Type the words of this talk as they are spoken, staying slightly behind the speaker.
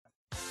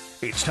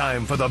It's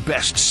time for the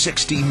best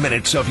 60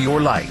 minutes of your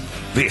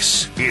life.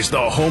 This is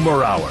the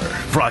Homer Hour,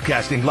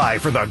 broadcasting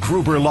live from the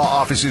Gruber Law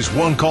Office's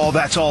One Call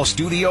That's All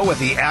studio at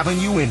the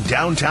Avenue in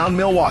downtown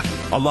Milwaukee.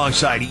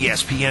 Alongside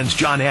ESPN's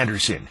John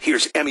Anderson,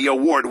 here's Emmy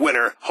Award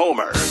winner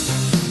Homer.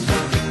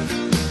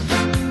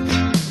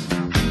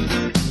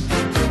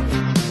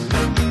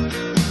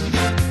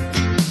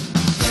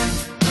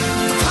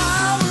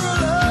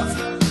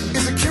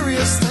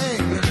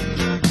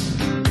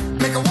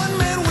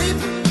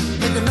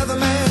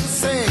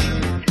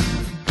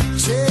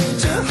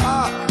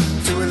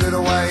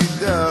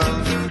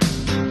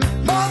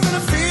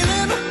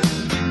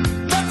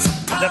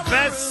 The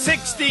best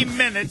 60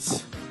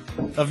 minutes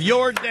of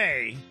your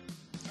day.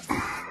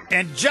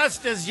 And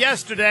just as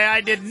yesterday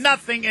I did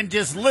nothing and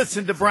just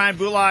listened to Brian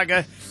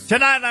Bulaga,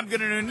 tonight I'm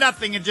going to do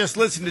nothing and just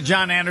listen to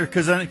John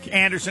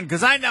Anderson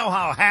because I know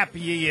how happy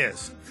he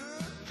is.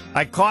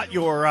 I caught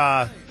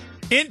your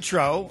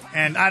intro,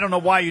 and I don't know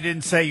why you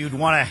didn't say you'd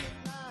want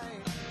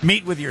to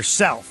meet with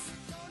yourself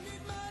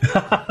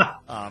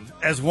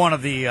as one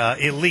of the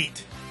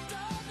elite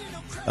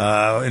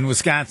in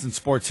Wisconsin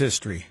sports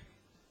history.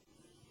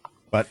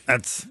 But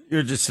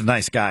you're just a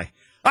nice guy.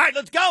 All right,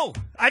 let's go.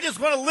 I just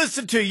want to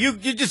listen to you.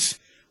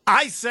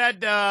 I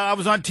said, I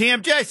was on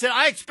TMJ. I said,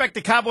 I expect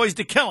the Cowboys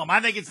to kill him. I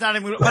think it's not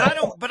even,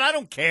 but I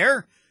don't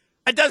care.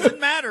 It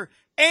doesn't matter.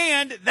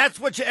 And that's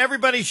what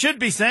everybody should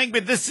be saying.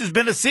 But this has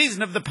been a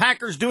season of the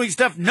Packers doing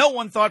stuff no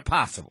one thought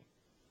possible.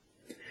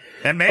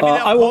 And maybe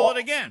they'll pull it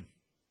again.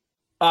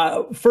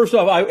 First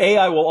off,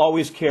 I will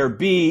always care.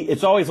 B,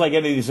 it's always like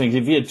any of these things.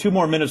 If you had 2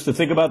 more minutes to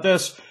think about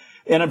this,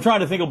 and I'm trying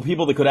to think of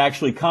people that could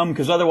actually come,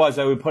 because otherwise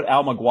I would put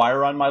Al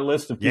McGuire on my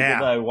list of people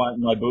that I want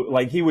in my boot.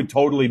 Like, he would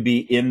totally be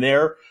in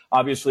there,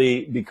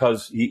 obviously,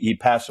 because he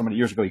passed so many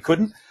years ago he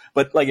couldn't.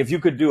 But, like, if you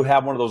could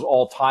have one of those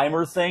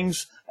all-timer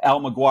things,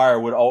 Al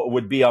McGuire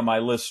would be on my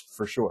list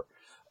for sure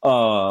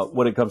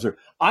when it comes to.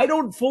 I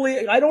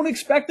don't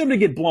expect them to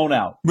get blown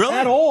out. Really?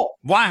 At all.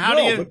 Why? How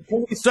do you?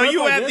 So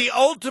you have the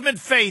ultimate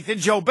faith in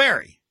Joe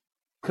Barry.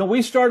 Can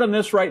we start on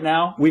this right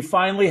now? We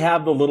finally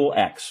have the little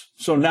X.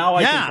 So now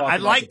I can talk about I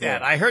like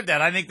that. I heard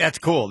that. I think that's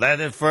cool.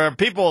 That is for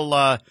people,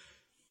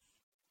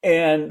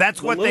 and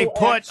that's what they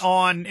put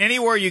on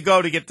anywhere you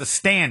go to get the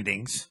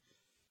standings.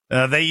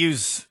 They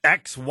use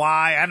X,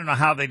 Y. I don't know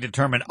how they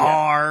determine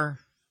R.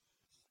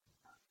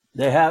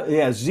 They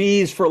have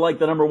Z's for like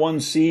the number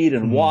 1 seed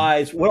and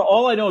Y's. Well,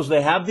 all I know is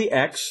they have the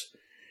X.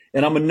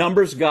 And I'm a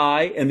numbers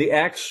guy, and the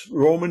X,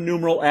 Roman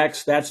numeral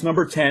X, that's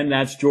number 10.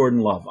 That's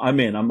Jordan Love.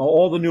 I'm in.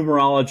 All the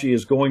numerology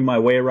is going my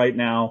way right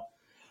now.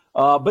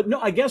 But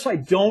no, I guess I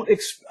don't.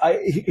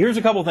 Here's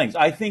a couple of things.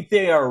 I think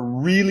they are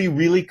really,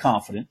 really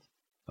confident.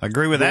 I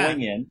agree with that.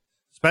 Going in,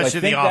 especially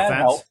the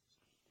offense.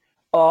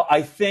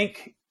 I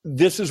think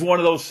this is one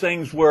of those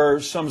things where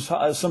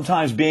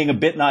sometimes being a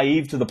bit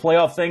naive to the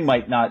playoff thing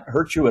might not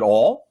hurt you at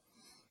all.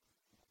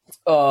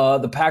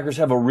 The Packers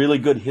have a really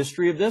good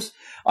history of this.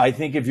 I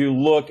think if you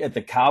look at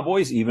the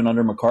Cowboys, even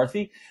under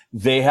McCarthy,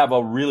 they have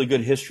a really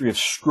good history of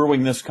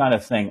screwing this kind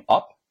of thing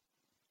up.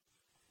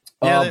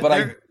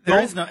 But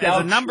there is no, as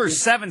a number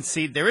 7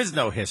 seed, there is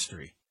no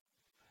history.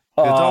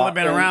 It's only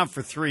been around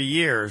for 3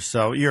 years,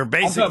 so you're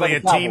basically a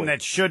team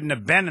that shouldn't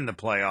have been in the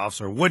playoffs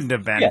or wouldn't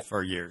have been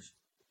for years.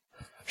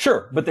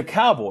 Sure, but the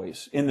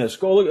Cowboys in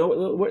this,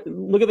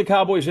 look at the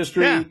Cowboys'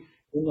 history. Yeah.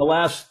 In the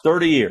last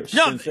 30 years.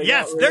 No,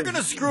 they're going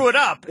to screw it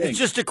up. It's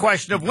just a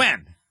question of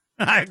when.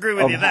 I agree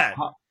with you that.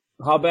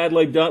 How bad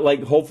they've done.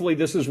 Like, hopefully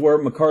this is where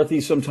McCarthy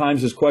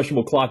sometimes his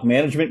questionable clock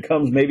management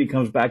maybe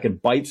comes back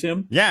and bites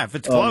him. Yeah, if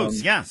it's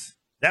close, yes.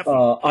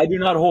 Definitely. I do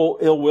not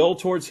hold ill will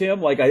towards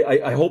him. Like,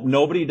 I hope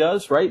nobody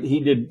does, right?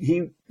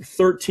 He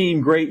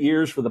 13 great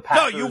years for the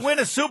Packers. No, you win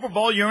a Super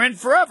Bowl, you're in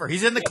forever.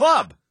 He's in the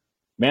club.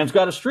 Man's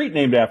got a street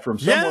named after him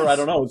somewhere. Yes. I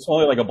don't know. It's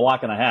only like a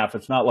block and a half.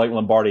 It's not like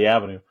Lombardi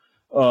Avenue.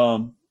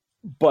 So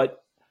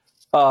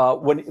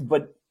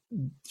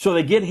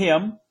they get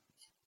him.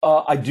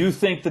 I do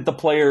think that the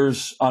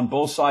players on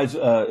both sides,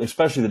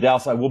 especially the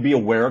Dallas side, will be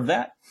aware of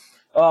that.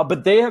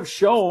 But they have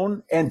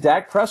shown, and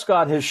Dak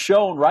Prescott has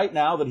shown right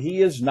now that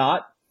he has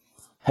not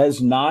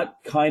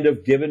kind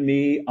of given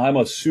me, I'm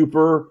a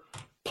super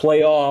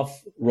playoff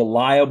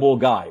reliable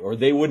guy, or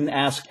they wouldn't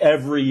ask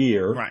every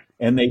year. Right.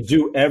 And they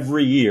do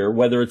every year,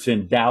 whether it's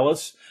in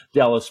Dallas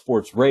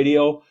Sports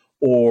Radio,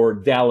 or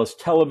Dallas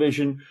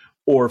Television,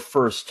 or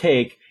First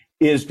Take,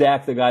 is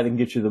Dak the guy that can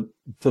get you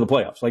to the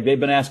playoffs? Like, they've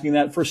been asking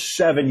that for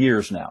 7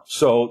 years now.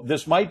 So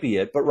this might be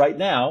it. But right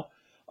now,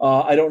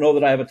 I don't know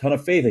that I have a ton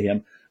of faith in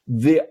him.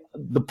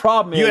 The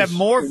problem is... You have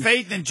more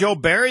faith in Joe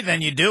Barry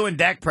than you do in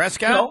Dak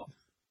Prescott?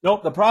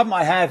 No, the problem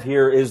I have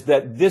here is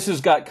that this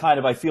has got kind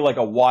of, I feel like,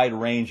 a wide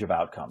range of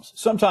outcomes.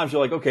 Sometimes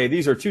you're like, okay,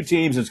 these are 2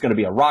 teams. It's going to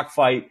be a rock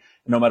fight.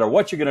 No matter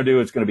what you're going to do,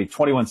 it's going to be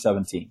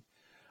 21-17.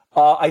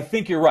 I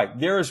think you're right.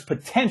 There is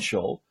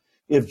potential...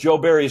 If Joe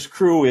Barry's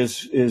crew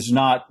is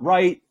not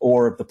right,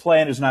 or if the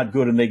plan is not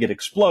good and they get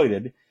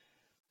exploited,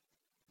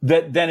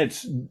 then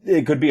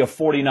it could be a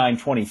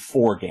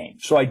 49-24 game.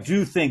 So I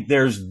do think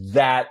there's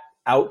that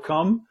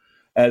outcome.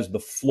 as the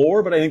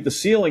floor, but I think the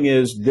ceiling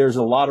is there's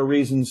a lot of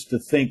reasons to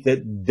think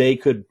that they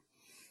could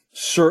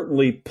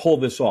certainly pull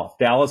this off.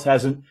 Dallas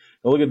hasn't.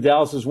 Look at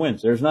Dallas's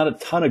wins. There's not a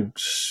ton of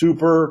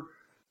super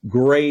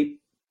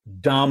great,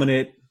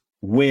 dominant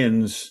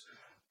wins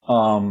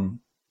on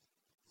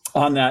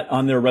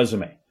their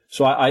resume.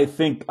 So I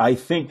think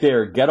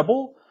they're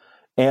gettable,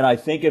 and I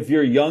think if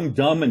you're young,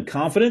 dumb, and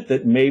confident,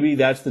 that maybe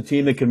that's the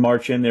team that can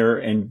march in there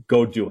and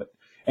go do it.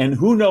 And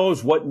who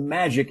knows what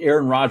magic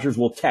Aaron Rodgers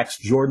will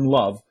text Jordan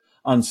Love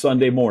on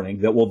Sunday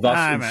morning that will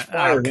thus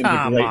inspire him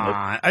to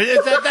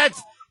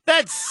greatness.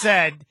 That's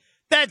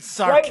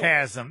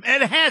sarcasm.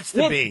 Right. It has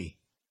to be.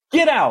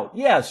 Get out.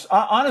 Yes.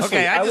 Honestly.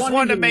 Okay, I just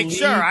wanted to make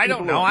sure. I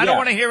don't know. I don't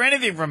want to hear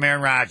anything from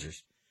Aaron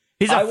Rodgers.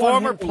 He's a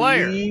former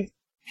player. Leave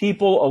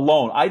people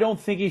alone. I don't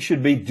think he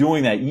should be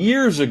doing that.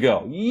 Years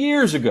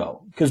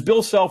ago, because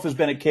Bill Self has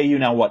been at KU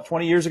now,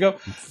 20 years ago?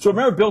 So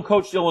remember, Bill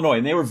coached Illinois,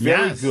 and they were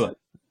very good.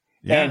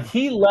 Yeah. And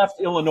he left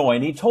Illinois,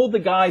 and he told the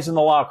guys in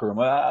the locker room,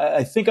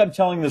 I think I'm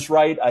telling this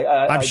right.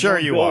 I'm sure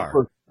you are.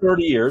 For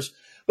 30 years.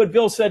 But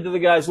Bill said to the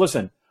guys,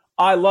 listen,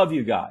 I love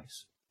you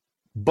guys,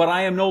 but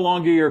I am no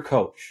longer your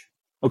coach.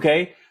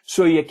 Okay?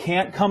 So you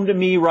can't come to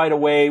me right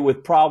away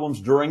with problems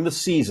during the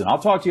season. I'll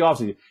talk to you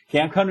off-season.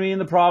 Can't come to me in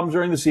the problems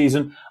during the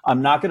season.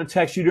 I'm not going to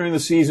text you during the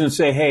season and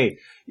say, hey,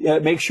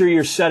 make sure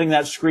you're setting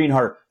that screen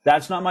harder.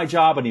 That's not my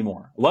job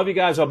anymore. Love you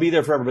guys. I'll be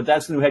there forever, but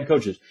that's the new head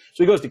coaches.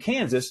 So he goes to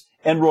Kansas,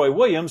 and Roy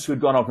Williams, who had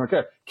gone off North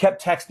Carolina,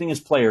 kept texting his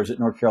players at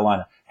North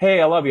Carolina.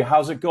 Hey, I love you.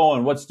 How's it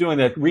going? What's doing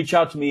that? Reach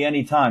out to me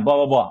anytime, blah,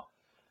 blah, blah.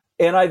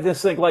 And I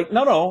just think,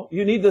 no,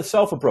 you need the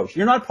self-approach.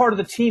 You're not part of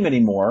the team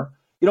anymore.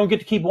 You don't get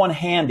to keep one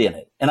hand in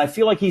it. And I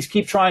feel like he's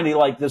keep trying to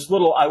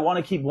I want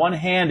to keep one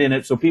hand in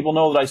it so people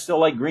know that I still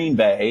like Green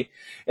Bay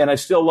and I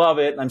still love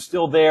it and I'm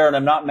still there and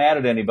I'm not mad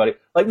at anybody.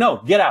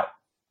 No, get out.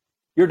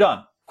 You're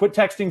done. Quit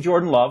texting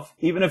Jordan Love,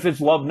 even if it's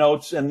love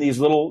notes and these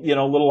little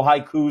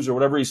haikus or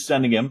whatever he's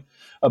sending him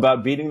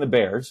about beating the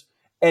Bears,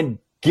 and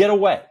get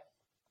away.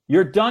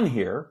 You're done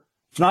here.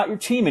 It's not your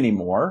team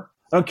anymore.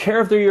 I don't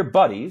care if they're your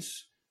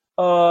buddies.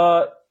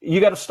 You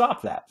got to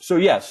stop that. So,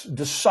 yes,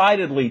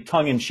 decidedly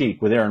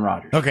tongue-in-cheek with Aaron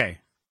Rodgers. Okay.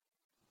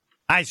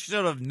 I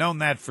should have known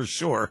that for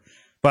sure,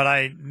 but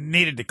I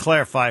needed to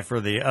clarify for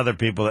the other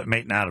people that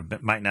might not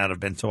have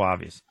been so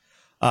obvious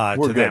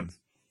to them.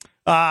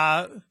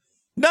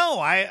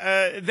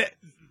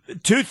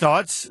 Two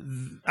thoughts.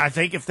 I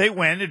think if they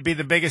win, it'd be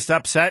the biggest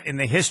upset in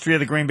the history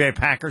of the Green Bay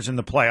Packers in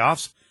the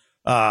playoffs.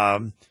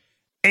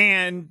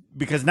 And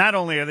because not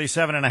only are they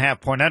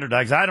 7.5-point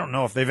underdogs, I don't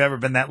know if they've ever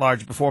been that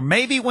large before.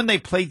 Maybe when they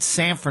played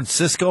San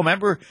Francisco,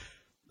 remember?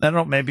 I don't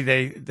know. Maybe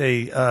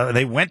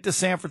they went to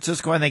San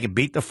Francisco and they could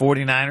beat the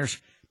 49ers.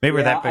 Maybe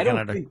we're that big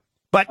underdog.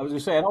 But I was going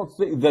to say, I don't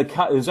think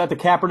is that the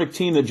Kaepernick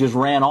team that just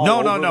ran all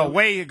over No. them?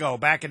 Way ago,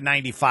 back in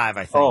 '95,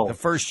 I think. The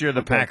first year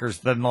the Packers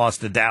then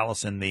lost to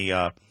Dallas in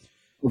the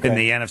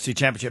NFC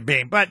Championship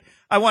game. But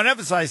I want to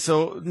emphasize,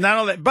 so not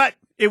only, but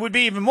it would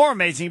be even more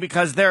amazing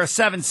because they're a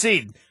 7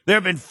 seed. There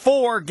have been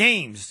 4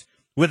 games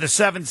with a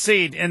 7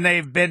 seed, and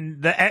they've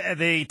been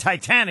the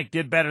Titanic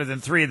did better than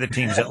 3 of the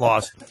teams that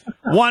lost.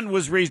 1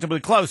 was reasonably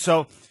close.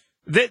 So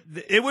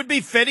it would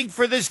be fitting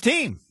for this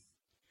team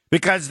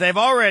because they've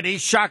already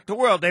shocked the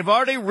world. They've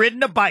already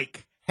ridden a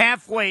bike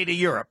halfway to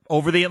Europe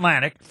over the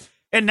Atlantic,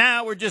 and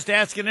now we're just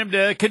asking them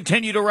to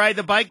continue to ride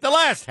the bike the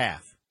last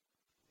half.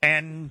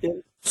 And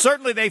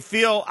certainly they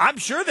feel, I'm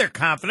sure they're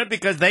confident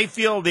because they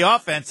feel the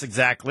offense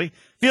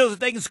feels that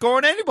they can score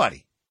on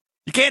anybody.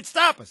 You can't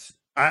stop us.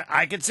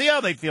 I can see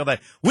how they feel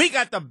that. We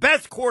got the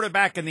best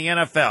quarterback in the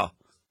NFL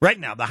right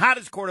now, the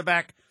hottest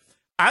quarterback.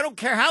 I don't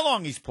care how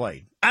long he's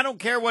played. I don't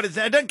care it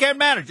doesn't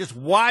matter. Just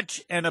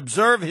watch and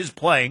observe his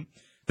playing.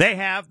 They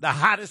have the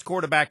hottest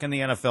quarterback in the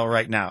NFL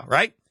right now,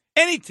 right?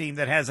 Any team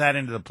that has that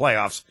into the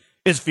playoffs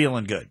is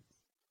feeling good.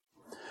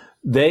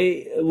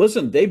 They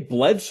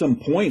bled some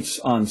points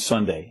on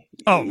Sunday.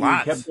 Oh,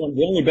 lots. The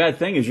only bad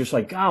thing is just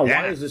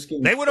why is this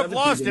game? They would have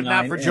lost if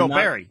not for Joe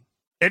Barry.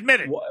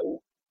 Admit it.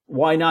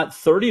 Why not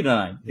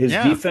 30-9? His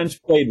defense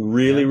played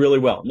really, really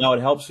well. Now,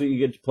 it helps that you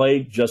get to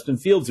play Justin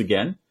Fields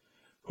again,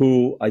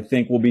 who I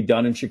think will be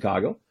done in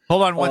Chicago.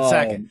 Hold on one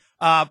second.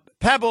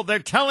 Pebble, they're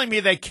telling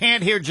me they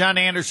can't hear John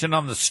Anderson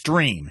on the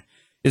stream.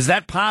 Is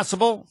that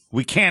possible?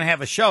 We can't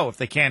have a show if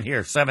they can't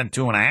hear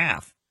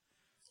 7.5.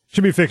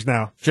 Should be fixed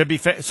now. Should be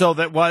fixed. So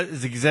that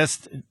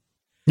exist?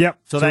 Yep.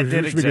 So that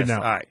did exist. Be good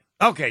now. All right.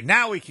 Okay,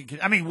 now we can.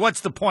 I mean,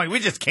 what's the point? We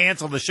just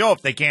cancel the show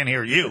if they can't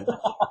hear you.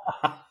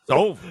 It's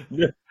over.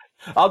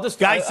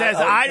 Guy says,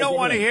 I don't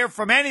want to hear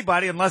from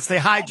anybody unless they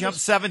high jump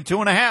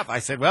 7.5. I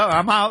said, well,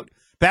 I'm out.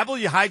 Pebble,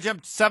 you high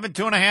jumped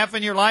 7.5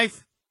 in your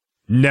life?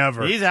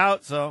 Never. He's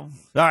out. So, all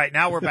right,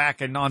 now we're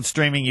back and on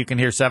streaming. You can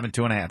hear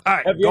 7.5. All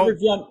right. Have you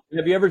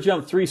ever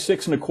jumped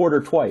 3.6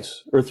 1/4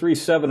 twice or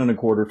 3.7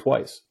 1/4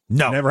 twice?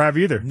 No. Never have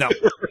either. No.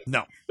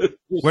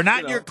 We're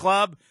not in your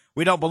club.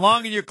 We don't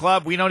belong in your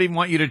club. We don't even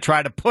want you to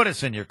try to put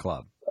us in your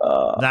club.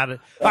 All right,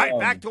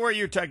 back to where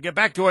get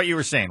back to what you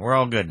were saying. We're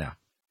all good now.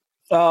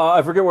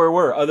 I forget where we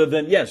were. Other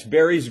than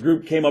Barry's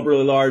group came up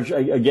really large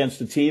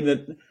against a team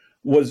that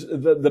was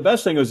the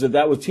best thing was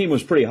that team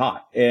was pretty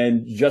hot,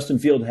 and Justin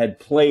Field had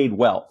played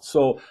well.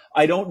 So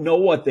I don't know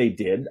what they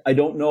did. I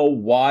don't know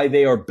why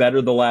they are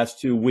better the last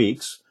 2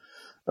 weeks.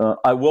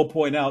 I will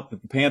point out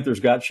that the Panthers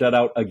got shut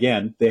out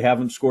again. They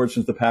haven't scored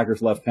since the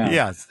Packers left town.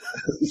 Yes.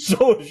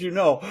 So as you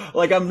know,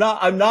 like I'm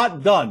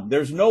not done.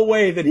 There's no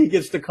way that he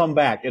gets to come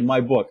back in my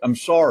book. I'm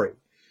sorry.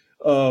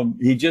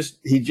 He just,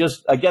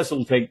 I guess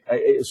it'll take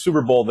a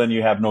Super Bowl. Then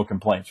you have no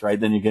complaints, right?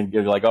 Then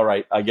you're like, all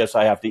right, I guess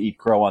I have to eat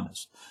crow on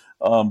this.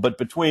 But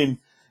between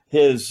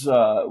his,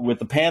 with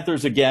the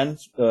Panthers again,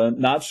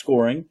 not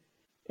scoring,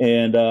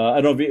 and,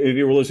 I don't know if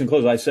you were listening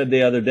close. I said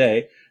the other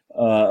day,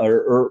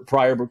 or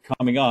prior to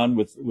coming on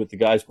with the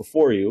guys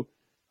before you,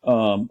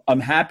 I'm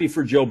happy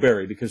for Joe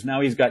Barry because now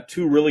he's got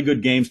 2 really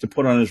good games to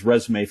put on his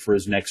resume for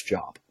his next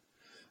job,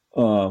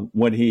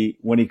 when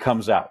he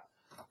comes out.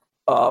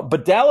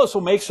 But Dallas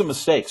will make some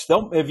mistakes.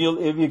 If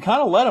you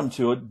kind of let him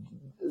to it,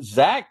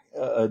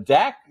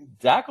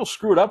 Dak will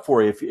screw it up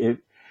for you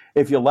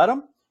if you let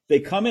him. They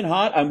come in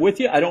hot. I'm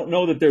with you. I don't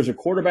know that there's a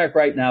quarterback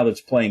right now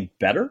that's playing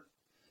better.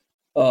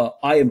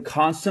 I am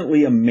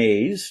constantly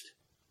amazed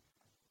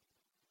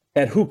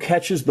at who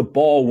catches the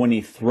ball when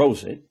he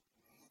throws it.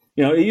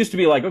 You know, it used to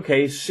be like,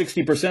 okay,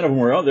 60% of them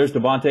were, there's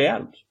Devontae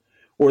Adams.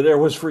 Or there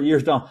was for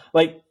years down.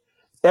 Like,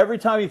 every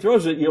time he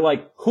throws it, you're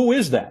like, who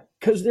is that?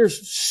 Because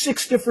there's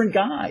 6 different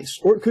guys.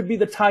 Or it could be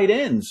the tight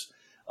ends.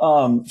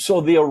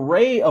 So the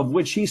array of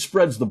which he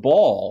spreads the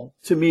ball,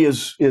 to me,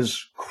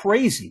 is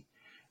crazy.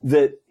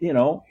 That, you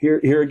know,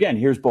 here again,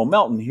 here's Bo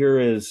Melton,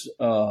 here's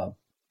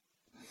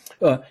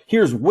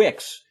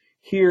Wicks,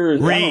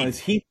 here's Reed.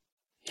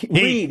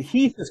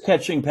 Heath is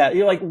catching pass.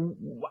 You're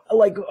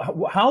like,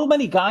 how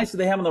many guys do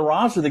they have on the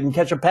roster that can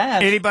catch a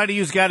pass? Anybody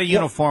who's got a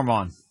uniform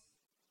on.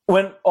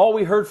 When all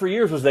we heard for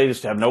years was they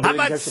just have nobody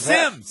How that about can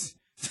catch Sims?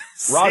 the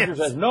pass. Rodgers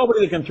has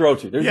nobody that can throw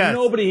to. There's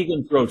nobody he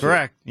can throw to.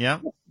 Correct. Yeah.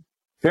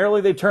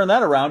 Apparently they turned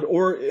that around,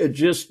 or it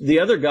just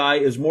the other guy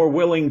is more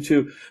willing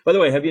to. By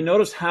the way, have you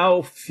noticed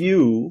how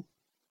few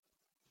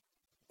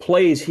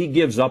plays he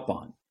gives up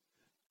on?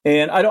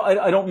 And I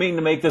don't mean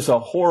to make this a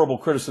horrible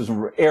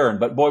criticism of Aaron,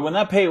 but boy, when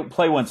that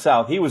play went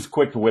south, he was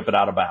quick to whip it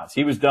out of bounds.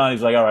 He was done.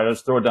 He's like, all right,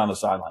 let's throw it down the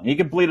sideline. He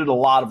completed a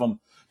lot of them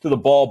to the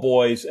ball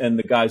boys and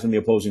the guys on the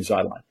opposing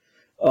sideline.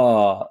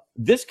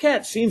 This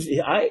cat seems,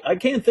 I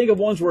can't think of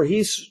ones where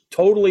he's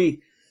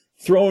totally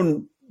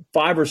thrown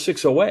 5 or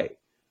 6 away.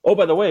 Oh,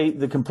 by the way,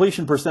 the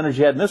completion percentage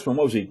he had in this one,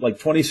 what was he, like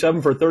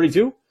 27 for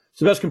 32? It's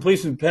the best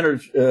completion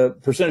percentage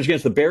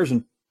against the Bears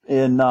since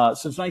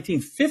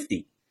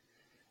 1950.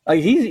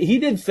 He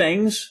did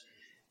things.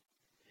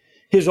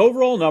 His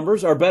overall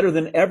numbers are better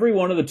than every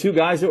one of the 2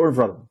 guys that were in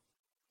front of him,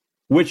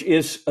 which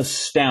is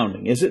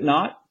astounding, is it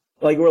not?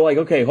 Like, we're like,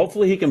 okay,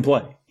 hopefully he can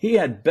play. He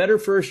had better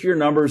first-year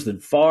numbers than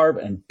Favre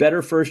and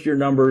better first-year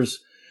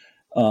numbers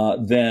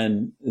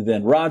than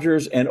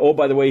Rodgers. And, oh,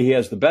 by the way, he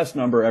has the best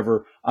number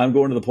ever. I'm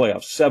going to the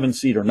playoffs, 7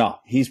 seed or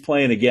not. He's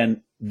playing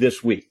again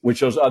this week, which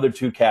those other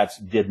 2 cats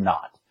did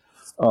not.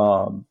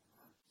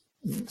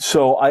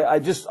 So I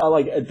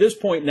like at this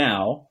point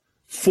now,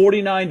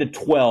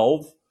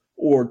 49-12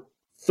 or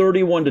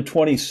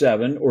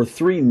 31-27 or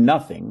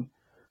 3-0.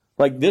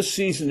 Like, this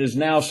season is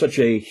now such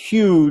a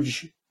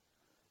hugely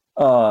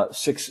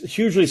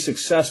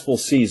successful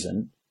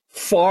season,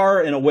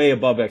 far and away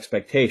above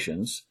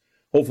expectations.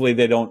 Hopefully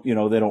they don't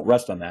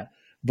rest on that.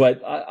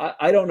 But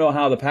I don't know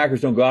how the Packers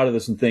don't go out of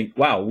this and think,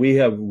 wow, we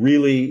have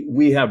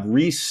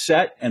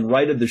reset and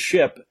righted the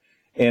ship,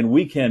 and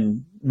we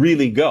can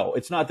really go.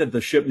 It's not that the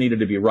ship needed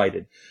to be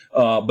righted,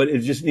 but it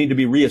just needed to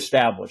be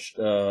reestablished,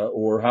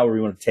 or however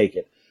you want to take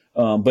it.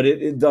 But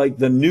like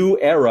the new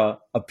era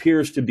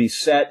appears to be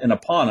set and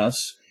upon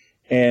us,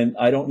 and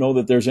I don't know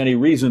that there's any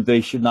reason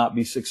they should not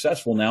be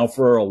successful now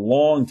for a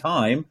long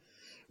time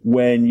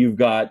when you've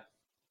got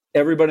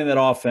everybody in that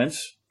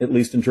offense, at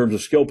least in terms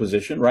of skill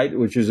position, right,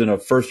 which is in a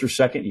first or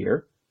second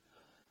year.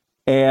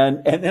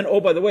 And then, oh,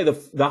 by the way,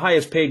 the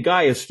highest paid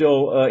guy is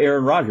still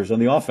Aaron Rodgers on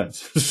the offense.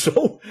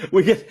 So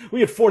we get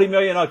 $40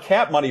 million on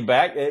cap money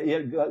back.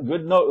 The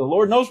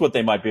Lord knows what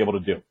they might be able to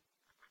do.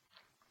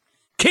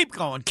 Keep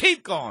going.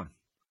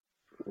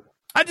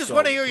 I just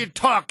want to hear you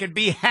talk and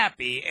be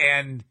happy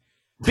and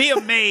be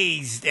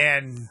amazed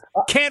and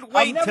can't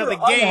wait till the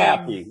game.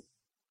 Unhappy.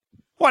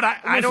 What?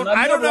 I don't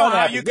know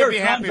how you can be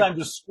happy.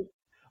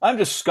 I'm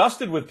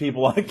disgusted with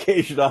people on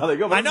occasion.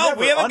 I know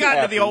we haven't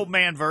gotten to the old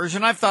man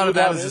version. I've thought of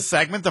that as a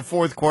segment, the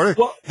fourth quarter.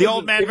 Well, the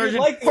old man version.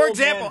 Like For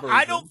example,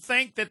 I don't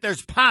think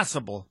it's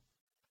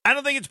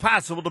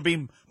possible to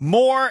be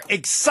more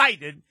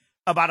excited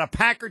about a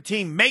Packer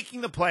team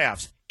making the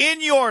playoffs in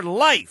your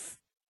life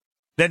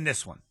than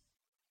this one.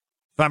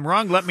 If I'm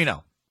wrong, let me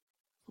know.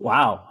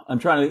 Wow. I'm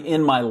trying to,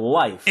 in my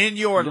life. In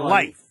your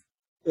life.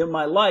 In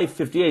my life,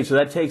 58. So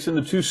that takes in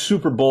the 2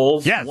 Super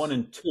Bowls, yes. 1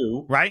 and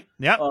 2. Right.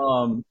 Yep.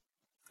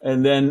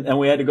 And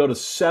we had to go to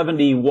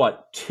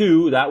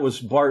 72. That was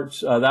Bart's.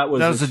 That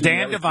was the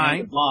Dan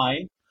Devine,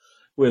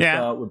 with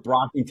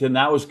Brockington.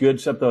 That was good,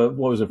 except the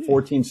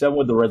 14-7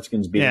 with the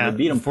Redskins beat them. They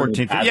beat them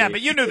 14. Yeah,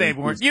 but you knew they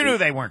weren't. You knew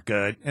they weren't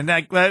good. And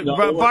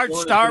Bart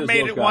Starr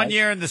made it one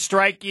year in the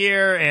strike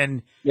year,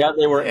 and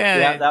they were.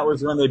 That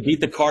was when they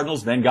beat the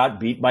Cardinals, then got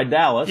beat by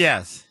Dallas.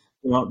 Yes.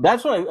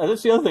 That's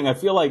the other thing. I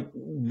feel like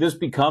this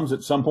becomes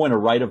at some point a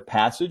rite of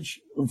passage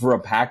for a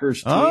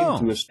Packers team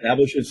to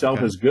establish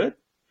itself as good.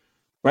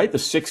 Right, the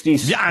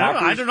 60s. Yeah,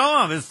 I don't know.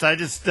 I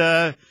just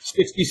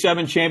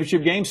 67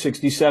 championship games,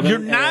 67. They're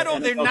not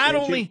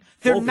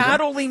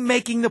only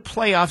making the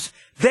playoffs.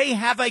 They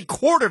have a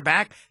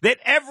quarterback that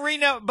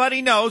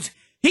everybody knows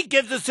he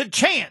gives us a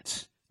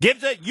chance.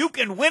 You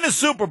can win a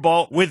Super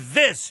Bowl with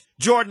this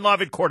Jordan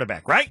Love at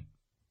quarterback, right?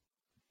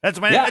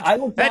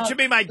 That should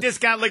be my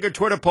Discount Liquor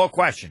Twitter poll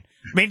question.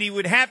 I mean, he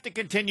would have to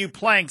continue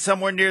playing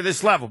somewhere near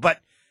this level, but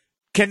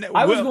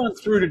I was going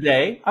through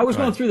today. I was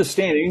going through the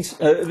standings,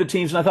 the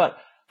teams, and I thought,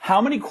 how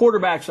many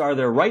quarterbacks are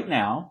there right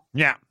now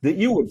that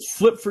you would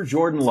flip for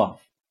Jordan Love?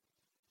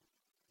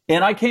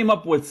 And I came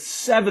up with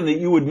 7 that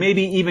you would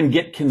maybe even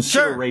get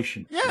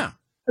consideration. Sure. Yeah.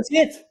 That's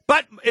it.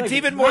 But it's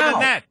even more than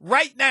that.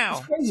 Right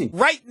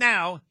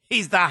now,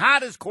 he's the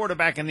hottest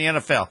quarterback in the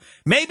NFL.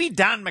 Maybe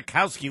Don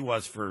Majkowski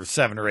was for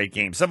 7 or 8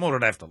 games. Someone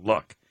would have to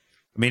look.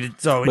 I mean,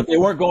 but they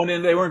weren't going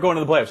in. They weren't going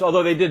to the playoffs.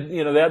 Although they did,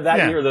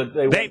 that year that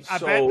they went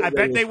I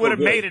bet they would have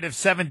made it if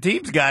 7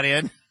 teams got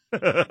in.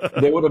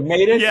 They would have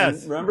made it.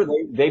 Yes. And remember,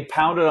 they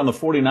pounded on the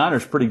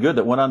 49ers pretty good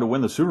that went on to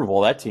win the Super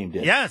Bowl. That team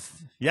did. Yes,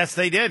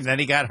 they did. And then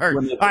he got hurt.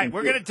 All right,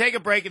 we're going to take a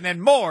break and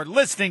then more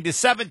listening to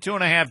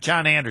 7-2.5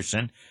 John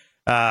Anderson.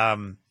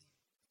 Can't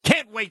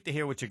wait to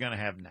hear what you're going to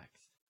have next.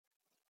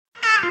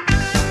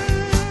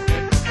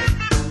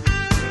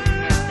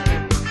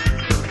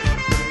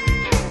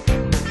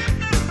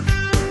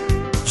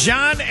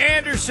 John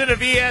Anderson of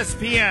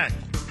ESPN.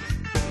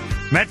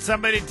 Met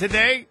somebody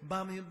today.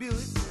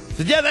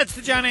 Said, yeah, that's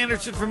the John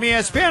Anderson from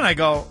ESPN. I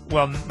go,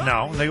 well,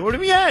 no. And they go, what do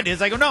you mean? Yeah, it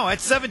is. I go, no,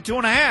 it's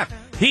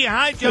 7-2.5. He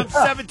high jumps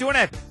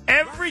 7-2.5.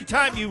 Every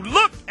time you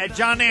look at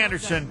John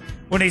Anderson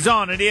when he's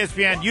on at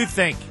ESPN, you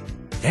think,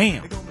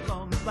 damn,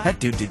 that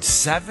dude did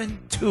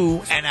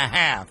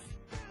 7-2.5.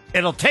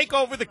 It'll take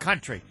over the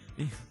country.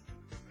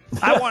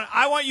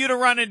 I want you to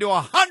run into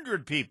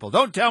 100 people.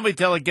 Don't tell me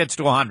till it gets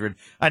to 100.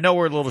 I know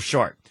we're a little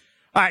short.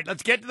 All right,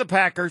 let's get to the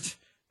Packers.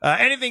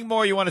 Anything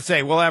more you want to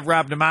say? We'll have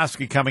Rob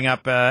Demovsky coming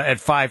up at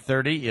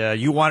 5:30.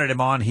 You wanted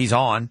him on. He's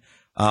on.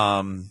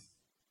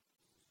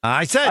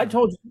 I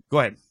told you. Go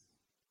ahead.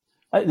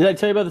 Did I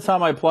tell you about the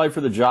time I applied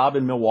for the job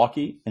in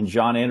Milwaukee and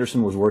John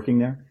Anderson was working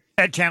there?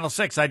 At Channel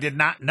 6. I did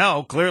not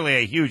know. Clearly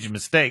a huge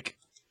mistake.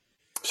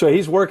 So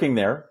he's working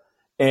there,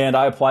 and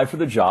I applied for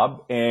the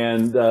job,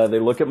 and they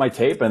look at my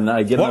tape, and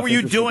I get What were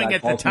you doing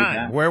at the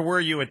time? Where were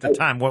you at the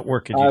time? What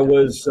work did you do? I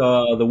was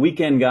the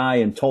weekend guy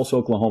in Tulsa,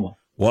 Oklahoma.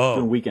 Whoa.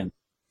 Doing weekend.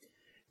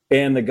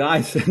 And the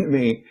guy said to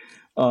me,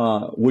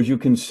 would you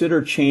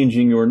consider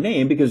changing your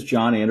name because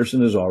John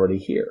Anderson is already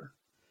here?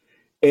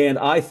 And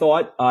I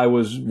thought I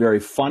was very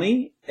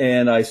funny.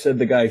 And I said to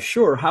the guy,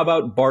 sure, how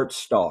about Bart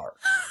Starr?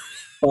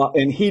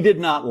 And he did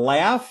not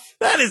laugh.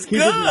 That is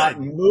good. He did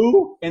not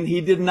move, and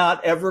he did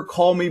not ever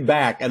call me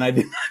back, and I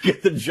did not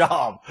get the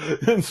job.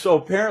 And so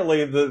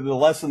apparently the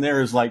lesson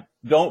there is like,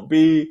 don't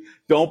be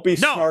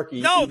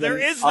snarky. No, there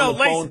is no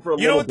lesson.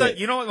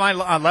 You know what my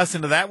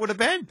lesson to that would have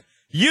been?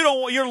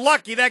 You're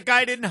lucky that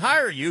guy didn't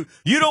hire you.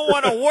 You don't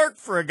want to work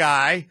for a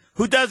guy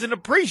who doesn't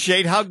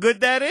appreciate how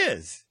good that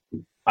is.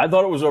 I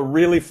thought it was a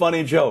really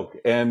funny joke,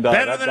 and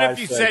better than if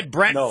you said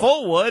Brent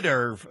Fullwood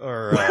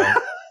or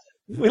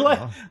we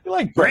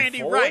like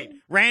Randy Wright.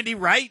 Randy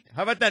Wright.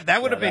 How about that?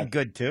 That would have been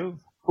good too.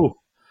 Ooh.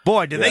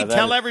 Boy, did they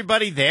tell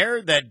everybody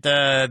there that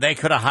they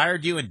could have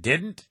hired you and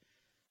didn't?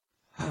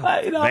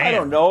 I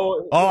don't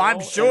know. I'm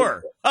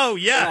sure.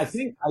 Yeah.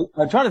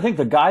 I'm trying to think.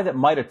 The guy that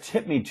might have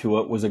tipped me to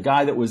it was a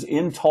guy that was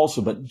in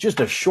Tulsa, but just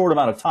a short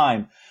amount of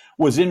time.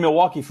 Was in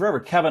Milwaukee forever.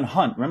 Kevin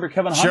Hunt. Remember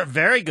Kevin Hunt? Sure.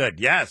 Very good.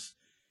 Yes.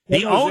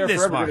 He owned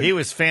this one. He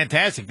was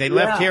fantastic. They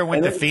left here,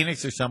 went to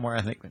Phoenix or somewhere.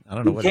 I think. I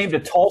don't know. He came to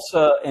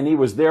Tulsa and he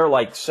was there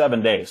like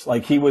 7 days.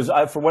 Like he was,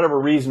 for whatever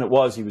reason it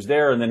was, he was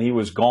there and then he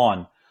was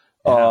gone.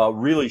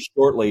 Really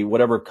shortly.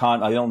 Whatever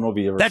I don't know if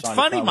he ever. That's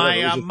funny.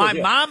 My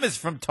mom is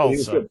from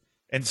Tulsa.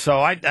 And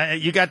so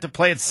you got to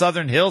play at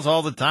Southern Hills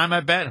all the time,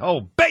 I bet.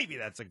 Oh, baby,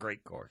 that's a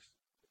great course.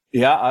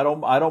 Yeah, I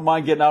don't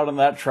mind getting out on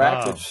that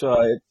track. It's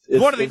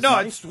one of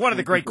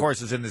the great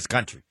courses in this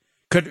country.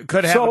 Could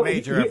have a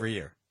major every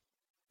year.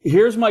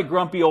 Here's my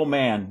grumpy old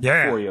man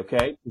for you,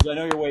 okay? Because I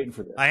know you're waiting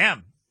for this. I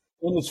am.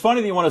 And it's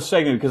funny that you want to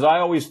segment because I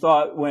always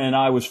thought when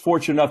I was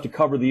fortunate enough to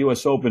cover the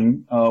U.S.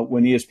 Open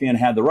when ESPN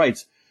had the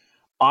rights,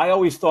 I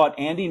always thought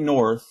Andy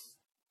North,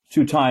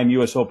 two-time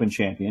U.S. Open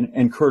champion,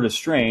 and Curtis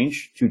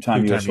Strange,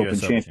 two-time U.S. Open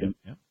champion.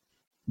 Yep.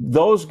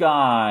 Those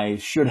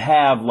guys should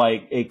have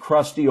like a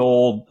crusty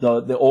old,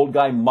 the old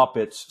guy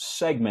Muppets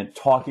segment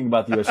talking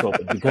about the U.S.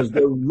 Open because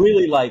they're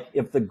really like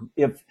if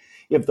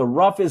the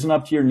rough isn't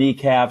up to your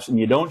kneecaps and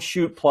you don't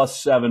shoot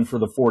 +7 for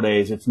the 4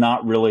 days, it's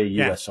not really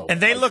a U.S. Open.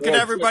 And they look at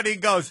everybody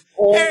and goes,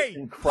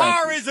 hey,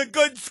 par is a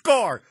good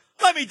score.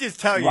 let me just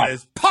tell you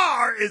this.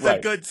 Par is a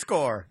good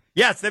score.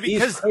 Yes,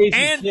 because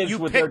and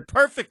you picked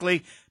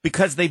perfectly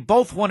because they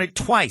both won it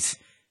twice.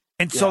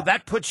 And so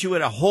that puts you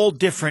at a whole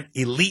different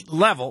elite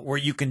level where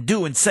you can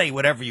do and say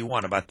whatever you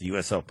want about the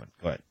U.S. Open.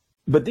 Go ahead.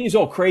 But these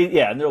old crazy,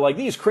 and they're like,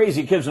 these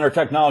crazy kids in our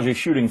technology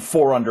shooting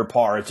 4 under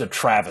par. It's a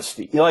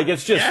travesty. Like,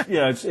 it's just,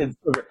 it's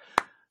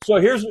so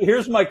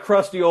here's my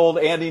crusty old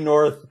Andy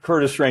North,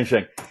 Curtis Strange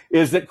thing,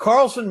 is that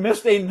Carlson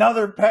missed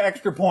another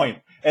extra point.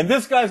 And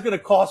this guy's going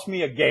to cost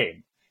me a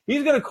game.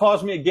 He's going to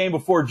cost me a game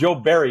before Joe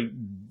Barry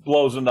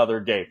blows another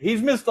game.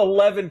 He's missed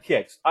 11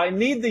 kicks. I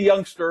need the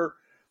youngster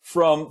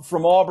from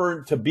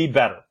Auburn to be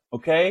better,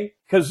 okay?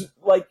 Because,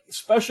 like,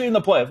 especially in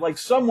the playoffs, like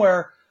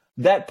somewhere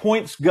that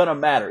point's gonna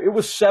matter. It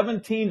was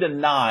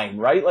 17-9,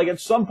 right? Like at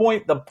some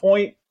point the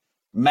point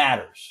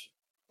matters.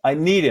 I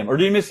need him. Or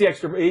did he miss the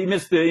extra? He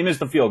missed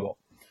the field goal.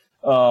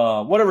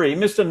 Whatever. He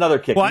missed another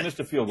kick. He missed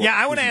a field goal. Yeah,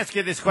 I want to ask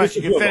you this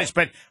question. You can finish,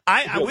 but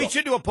we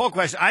should do a poll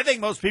question. I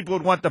think most people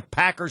would want the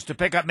Packers to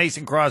pick up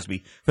Mason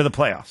Crosby for the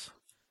playoffs.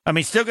 I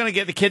mean, still going to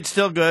get the kid's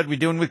still good. We're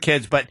doing with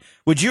kids, but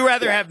would you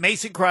rather have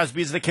Mason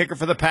Crosby as the kicker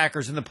for the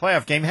Packers in the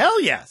playoff game? Hell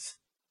yes.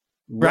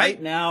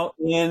 Right now,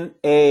 in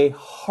a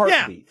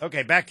heartbeat. Yeah.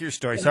 Okay, back to your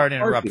story. Sorry to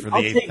interrupt for the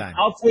eighth time.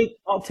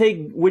 I'll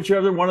take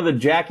whichever one of the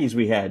Jackies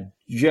we had,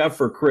 Jeff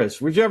or Chris,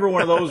 whichever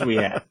one of those we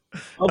had.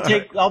 I'll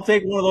take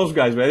one of those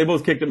guys, man. They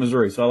both kicked at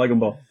Missouri, so I like them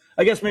both.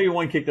 I guess maybe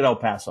one kicked at El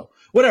Paso.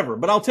 Whatever,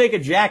 but I'll take a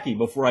Jackie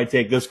before I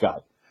take this guy.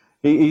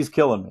 He's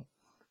killing me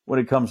when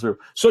it comes through.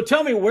 So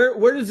tell me,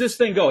 where does this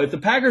thing go? If the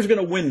Packers are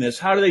going to win this,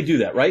 how do they do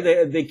that, right?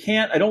 They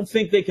can't. I don't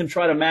think they can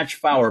try to match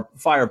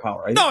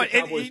firepower.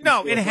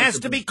 It has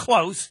to be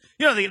close.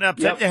 You know, they get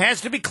upset. Yep. It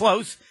has to be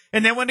close.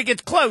 And then when it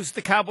gets close,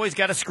 the Cowboys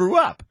got to screw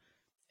up.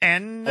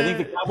 And I think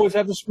the Cowboys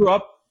have to screw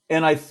up.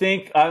 And I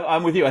think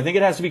I'm with you. I think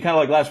it has to be kind of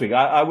like last week.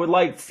 I would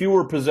like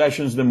fewer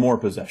possessions than more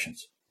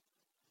possessions.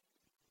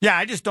 Yeah,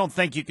 I just don't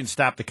think you can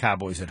stop the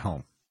Cowboys at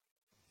home.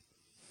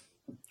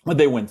 Would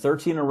they win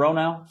 13 in a row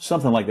now?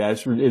 Something like that.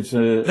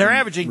 They're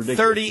averaging ridiculous.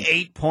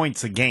 38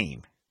 points a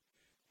game.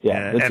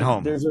 Yeah, at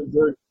home.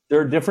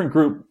 They're a different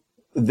group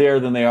there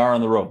than they are on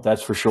the road.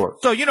 That's for sure.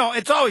 So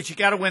it's always you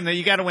got to win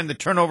the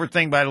turnover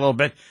thing by a little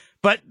bit.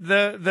 But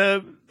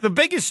the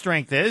biggest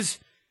strength is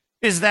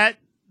that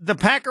the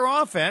Packer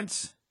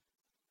offense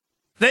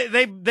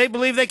they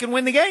believe they can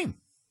win the game.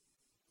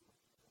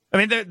 I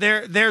mean,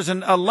 there's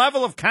a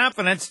level of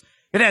confidence.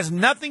 It has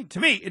nothing, to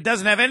me, it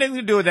doesn't have anything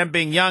to do with them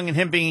being young and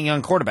him being a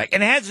young quarterback.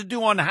 It has to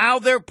do on how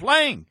they're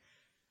playing.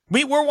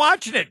 We're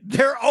watching it.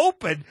 They're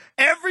open.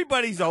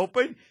 Everybody's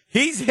open.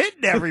 He's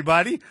hitting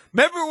everybody.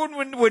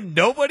 Remember when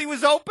nobody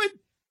was open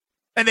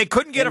and they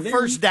couldn't get a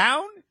first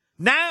down?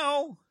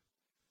 Now,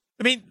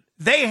 I mean,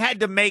 they had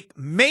to make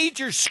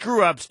major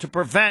screw-ups to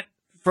prevent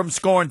from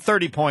scoring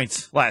 30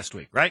 points last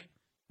week, right?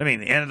 I mean,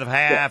 the end of the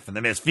half and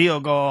the missed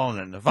field goal and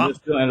then the fumble.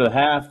 The end of the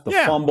half, the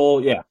fumble,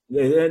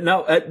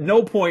 No, at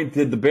no point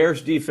did the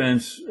Bears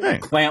defense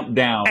clamp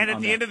down. And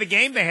at the end of the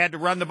game, they had to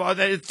run the ball.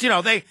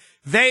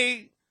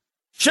 They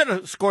should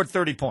have scored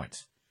 30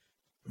 points.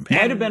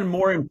 Might have been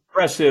more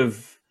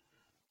impressive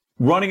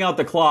running out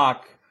the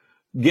clock,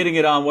 getting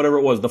it on whatever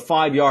it was, the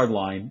 5-yard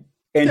line,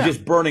 and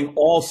just burning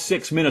all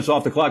 6 minutes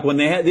off the clock when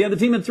the other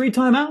team had 3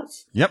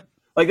 timeouts. Yep.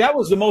 Like, that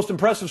was the most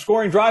impressive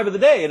scoring drive of the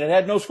day, and it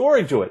had no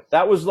scoring to it.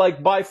 That was,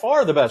 like, by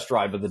far the best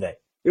drive of the day.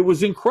 It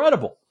was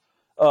incredible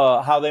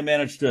how they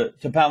managed to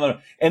pound them.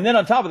 And then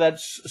on top of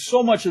that,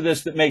 so much of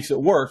this that makes it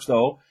worse,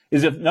 though,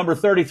 is if number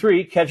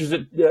 33 carries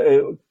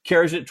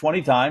it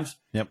 20 times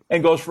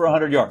and goes for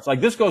 100 yards. Like,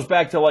 this goes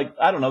back to, like,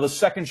 I don't know, the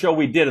second show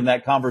we did in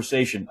that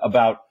conversation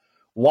about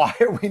why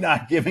are we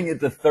not giving it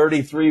to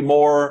 33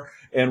 more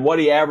and what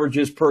he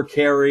averages per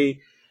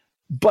carry.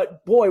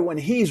 But, boy, when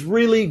he's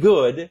really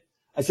good,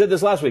 I said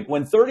this last week,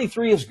 when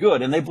 33 is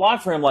good and they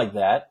block for him like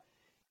that,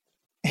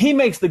 he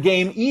makes the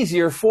game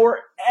easier for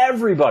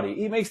everybody.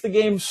 He makes the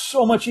game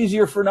so much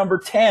easier for number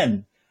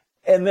 10.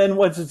 And then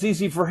once it's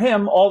easy for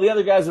him, all the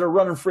other guys that are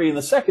running free in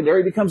the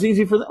secondary becomes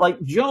easy for them.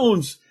 Like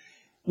Jones,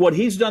 what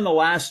he's done the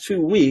last 2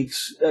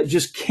 weeks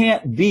just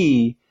can't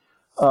be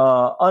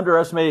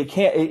underestimated.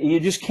 You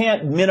just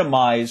can't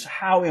minimize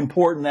how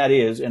important that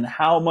is and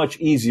how much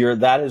easier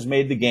that has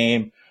made the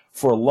game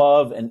for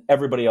Love and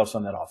everybody else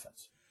on that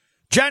offense.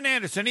 John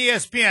Anderson,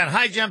 ESPN,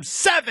 high jump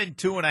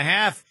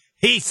 7.5.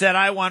 He said,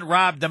 I want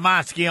Rob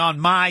Demovsky on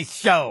my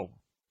show.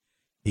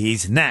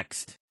 He's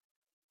next.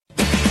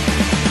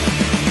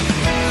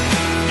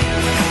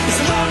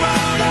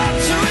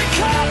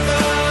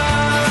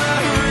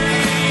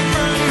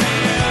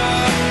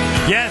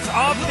 Yes,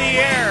 off the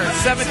air,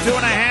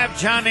 7.5.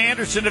 John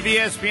Anderson of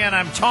ESPN.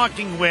 I'm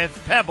talking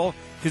with Pebble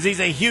because he's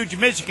a huge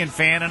Michigan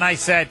fan, and I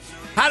said,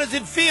 how does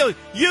it feel?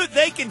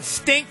 They can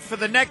stink for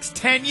the next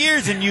 10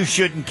 years and you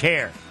shouldn't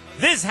care.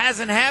 This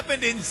hasn't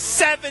happened in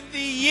 70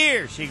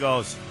 years. He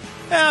goes,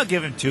 I'll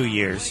give him 2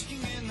 years.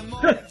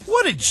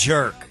 What a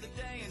jerk.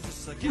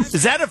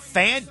 Is that a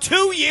fan?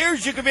 2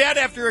 years you could be out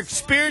after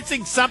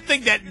experiencing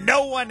something that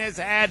no one has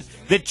had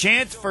the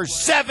chance for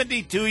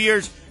 72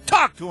 years.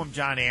 Talk to him,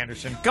 John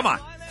Anderson. Come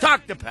on.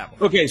 Talk to Pebble.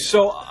 Okay,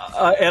 so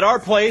at our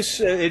place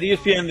at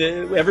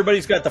ESPN,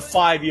 everybody's got the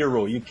 5-year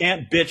rule. You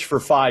can't bitch for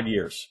 5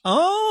 years.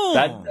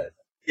 Oh.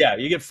 Yeah,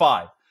 you get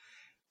 5.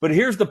 But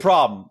here's the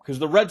problem, because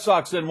the Red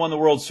Sox then won the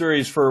World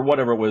Series for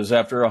whatever it was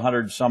after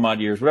 100 some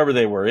odd years, whatever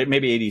they were,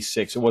 maybe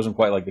 86. It wasn't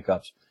quite like the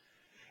Cubs.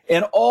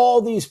 And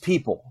all these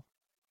people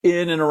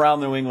in and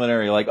around the New England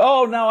area, like,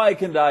 oh, now I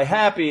can die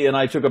happy. And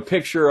I took a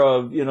picture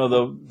of,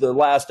 the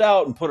last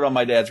out and put it on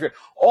my dad's grave.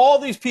 All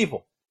these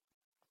people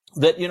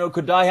that,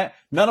 could die,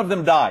 none of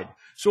them died.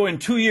 So in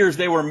 2 years,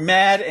 they were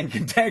mad and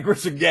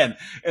cantankerous again.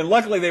 And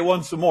luckily they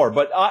won some more.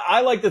 But I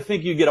like to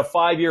think you get a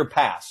 5-year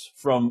pass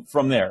from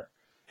there.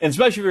 And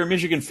especially if you're a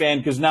Michigan fan,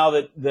 because now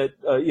that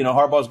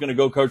Harbaugh's going to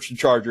go coach the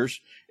Chargers,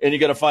 and you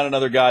got to find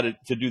another guy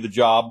to do the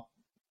job,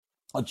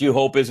 which you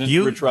hope isn't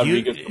Rich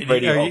Rodriguez.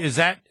 Is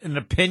that an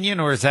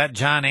opinion, or is that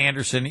John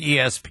Anderson,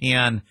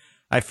 ESPN?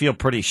 I feel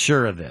pretty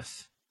sure of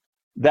this.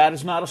 That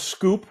is not a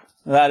scoop.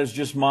 That is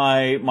just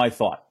my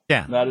thought.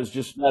 Yeah. That is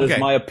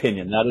my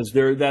opinion.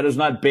 That is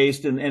not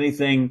based in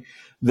anything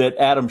that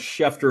Adam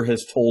Schefter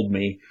has told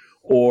me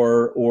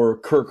or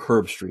Kirk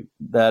Herbstreit.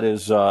 That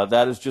is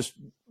just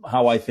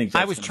how I think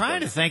that's I was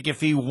trying to think if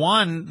he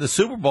won the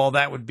Super Bowl,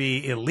 that would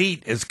be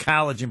elite as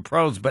college and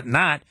pros, but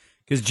not,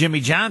 because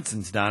Jimmy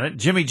Johnson's done it.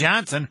 Jimmy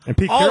Johnson. And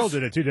Pete Carroll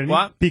did it too, didn't he?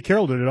 What? Pete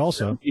Carroll did it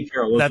also. Pete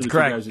Carroll, that's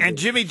correct. And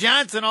Jimmy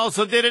Johnson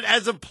also did it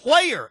as a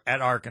player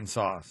at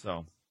Arkansas.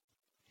 So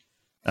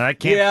I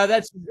can't. Yeah,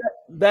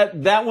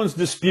 that one's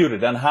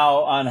disputed on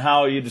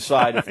how you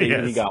decide if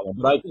he got one.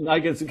 But I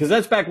guess because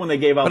that's back when they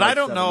gave out. But I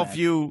don't know if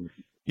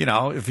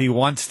if he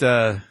wants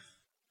to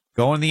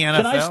go in the NFL.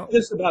 Can I say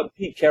this about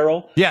Pete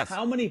Carroll? Yes.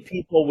 How many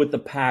people with the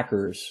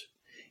Packers,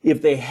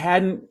 if they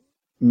hadn't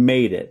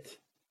made it,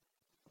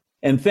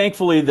 and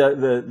thankfully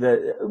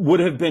the would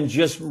have been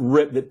just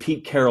ripped that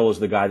Pete Carroll is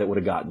the guy that would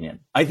have gotten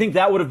in. I think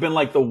that would have been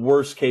like the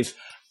worst case.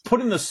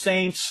 Put in the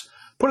Saints,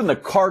 put in the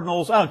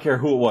Cardinals. I don't care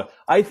who it was.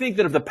 I think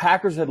that if the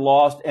Packers had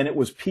lost and it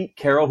was Pete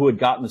Carroll who had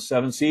gotten the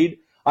 7th seed,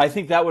 I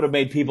think that would have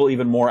made people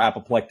even more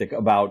apoplectic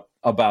about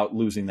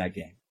losing that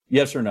game.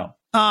 Yes or no?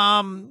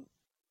 Probably.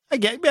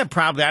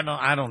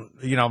 I don't.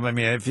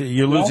 If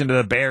you're losing to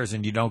the Bears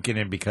and you don't get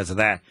in because of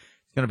that,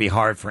 it's going to be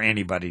hard for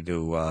anybody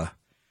to. Well,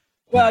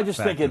 I just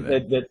think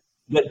that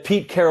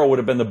Pete Carroll would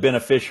have been the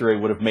beneficiary,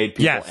 would have made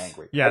people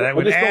angry. Yeah, that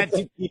would add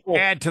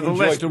to the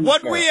list.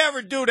 What we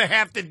ever do to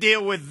have to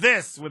deal with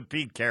this with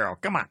Pete Carroll?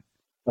 Come on.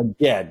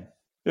 Again,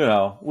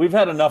 we've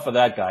had enough of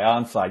that guy.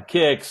 Onside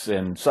kicks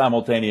and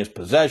simultaneous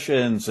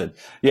possessions. And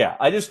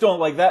I just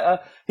don't like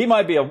that. He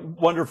might be a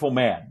wonderful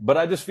man, but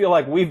I just feel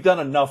like we've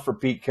done enough for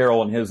Pete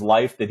Carroll in his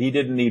life that he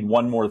didn't need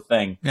one more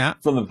thing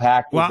from the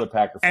Packers. Well, the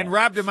Packer fans. And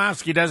Rob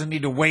Demovsky doesn't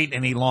need to wait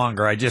any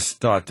longer. I just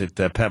thought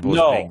that Pebble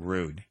was being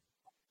rude.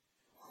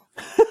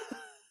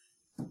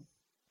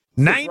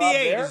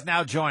 98 is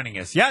now joining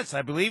us. Yes,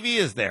 I believe he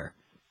is there.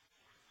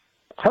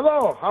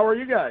 Hello, how are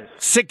you guys?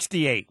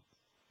 68.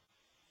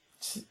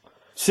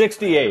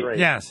 68. Great.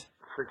 Yes.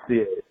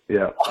 68,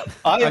 yeah.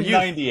 I am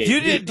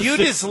 98. Do you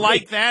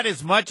dislike that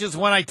as much as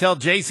when I tell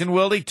Jason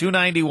Wilde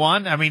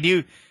 291? I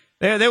mean,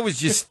 there was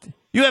just,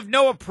 you have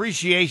no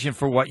appreciation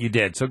for what you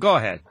did, so go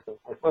ahead.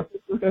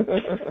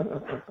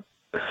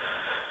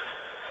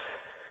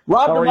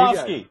 Rob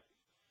Demovsky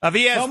of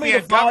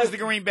ESPN covers the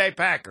Green Bay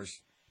Packers.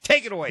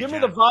 Take it away, Give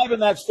John. me the vibe in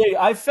that state.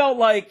 I felt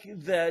like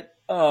that,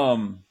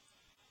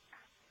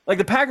 like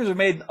the Packers have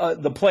made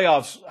the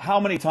playoffs how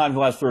many times in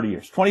the last 30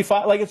 years?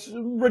 25? Like, it's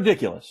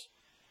ridiculous.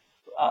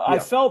 I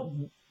felt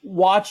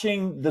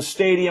watching the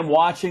stadium,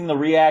 watching the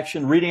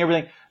reaction, reading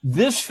everything.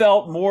 This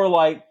felt more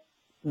like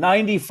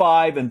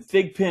 95 and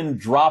Thigpen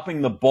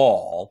dropping the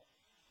ball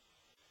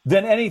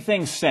than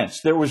anything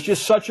since. There was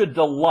just such a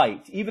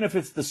delight, even if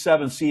it's the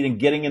 7th seed and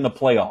getting in the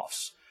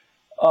playoffs.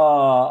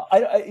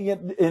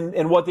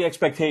 And what the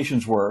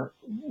expectations were.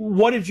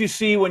 What did you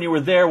see when you were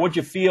there? What did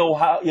you feel?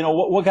 How,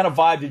 what kind of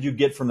vibe did you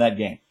get from that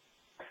game?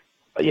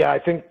 Yeah, I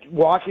think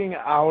walking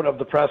out of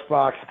the press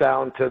box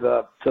down to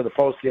the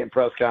post-game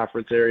press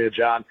conference area,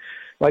 John,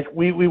 like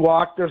we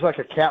walked, there's like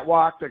a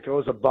catwalk that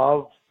goes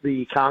above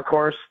the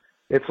concourse.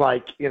 It's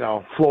like,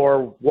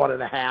 floor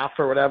 1.5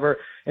 or whatever.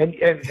 And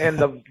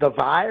the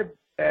vibe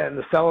and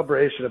the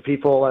celebration of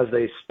people as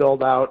they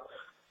spilled out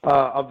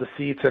of the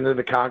seats and in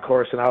the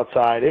concourse and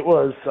outside, it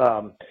was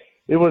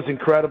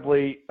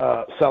incredibly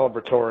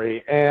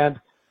celebratory. And,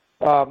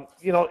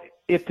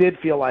 it did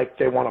feel like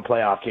they won a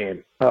playoff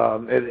game.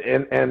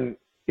 The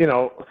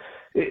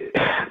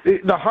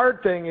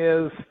hard thing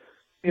is,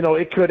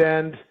 it could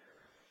end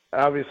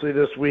obviously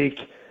this week.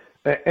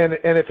 And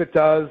if it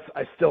does,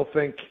 I still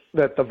think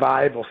that the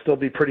vibe will still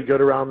be pretty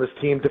good around this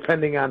team,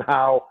 depending on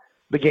how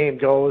the game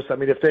goes. I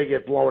mean, if they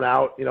get blown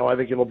out, I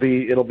think it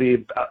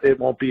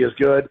won't be as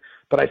good.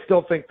 But I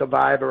still think the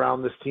vibe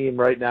around this team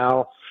right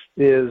now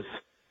is,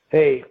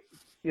 hey,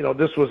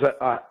 this was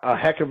a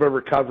heck of a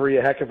recovery,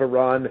 a heck of a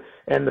run,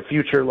 and the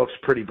future looks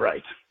pretty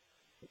bright.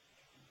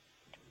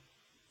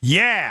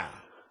 Yeah,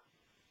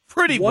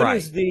 pretty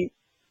bright.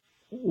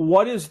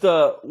 What is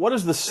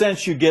the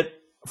sense you get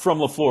from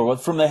LaFleur,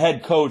 from the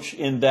head coach,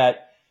 in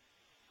that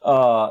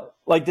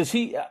Like, does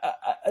he?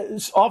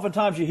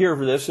 Oftentimes you hear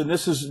for this, and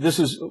this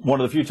is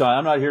one of the few times.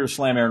 I'm not here to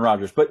slam Aaron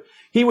Rodgers, but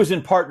he was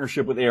in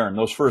partnership with Aaron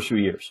those first few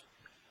years.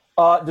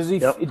 Does he?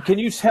 Yep. Can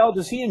you tell?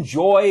 Does he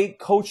enjoy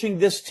coaching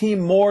this team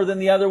more than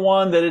the other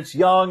one? That it's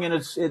young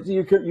and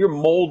you're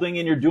molding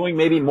and you're doing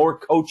maybe more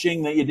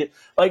coaching that you did.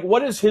 Like,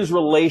 what is his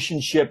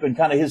relationship and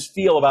kind of his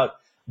feel about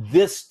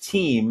this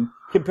team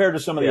compared to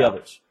some of the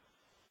others?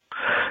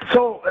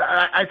 So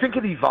I think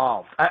it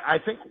evolved. I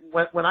think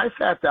when I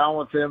sat down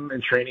with him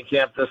in training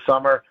camp this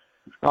summer,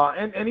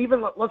 and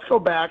even let's go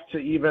back to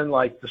even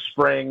like the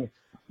spring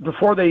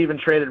before they even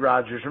traded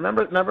Rodgers.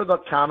 Remember the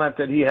comment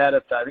that he had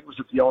at I think it was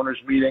at the owners'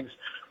 meetings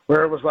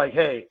where it was like,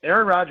 "Hey,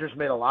 Aaron Rodgers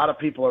made a lot of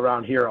people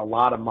around here a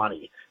lot of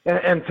money,"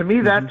 and to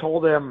me that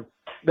told him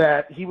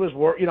that he was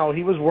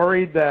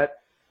worried that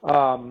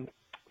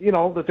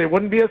that they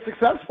wouldn't be as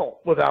successful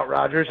without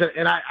Rodgers.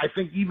 And I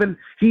think he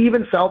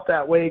even felt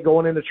that way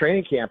going into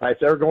training camp.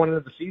 Or going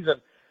into the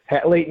season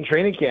late in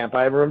training camp.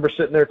 I remember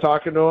sitting there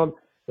talking to him,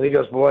 and he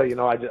goes, "Boy,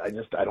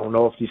 I don't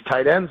know if these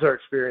tight ends are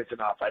experienced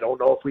enough. I don't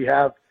know if we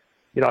have,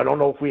 I don't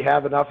know if we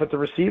have enough at the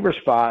receiver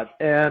spot."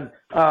 And,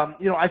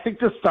 I think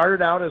this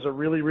started out as a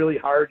really, really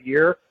hard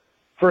year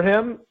for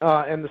him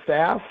and the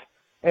staff.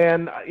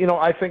 And,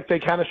 I think they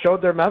kind of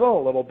showed their mettle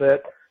a little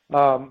bit.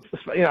 I'm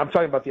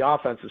talking about the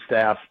offensive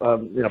staff.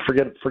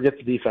 Forget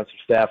the defensive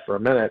staff for a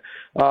minute.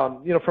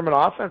 From an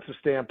offensive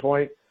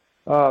standpoint,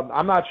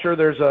 I'm not sure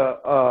there's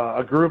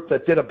a group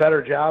that did a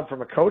better job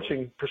from a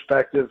coaching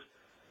perspective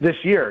this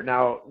year.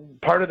 Now,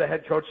 part of the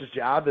head coach's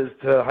job is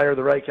to hire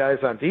the right guys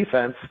on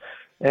defense,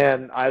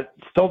 and I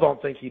still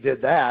don't think he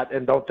did that,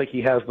 and don't think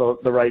he has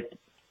the right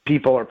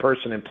people or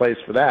person in place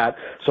for that.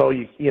 So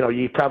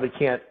you probably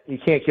can't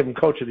give him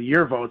Coach of the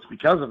Year votes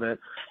because of it.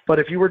 But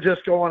if you were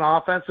just going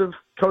offensive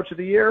Coach of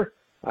the Year,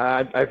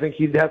 I think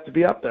he'd have to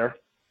be up there.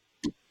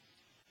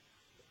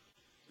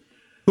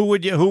 Who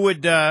would?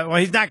 Well,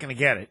 he's not going to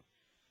get it.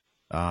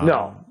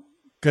 No,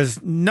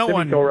 because no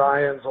one.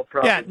 Ryans will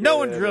probably. Yeah, no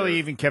one's really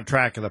even kept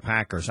track of the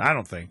Packers. I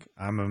don't think.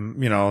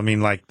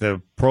 Like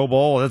the Pro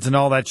Bowl, doesn't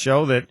all that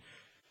show that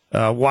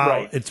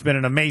while it's been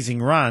an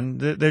amazing run,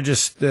 they're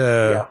just.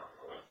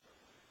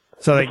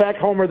 So the fact,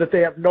 Homer, that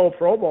they have no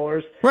Pro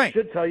Bowlers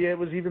should tell you it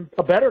was even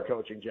a better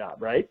coaching job,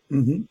 right?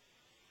 Mm-hmm.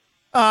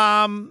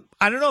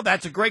 I don't know.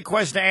 That's a great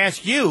question to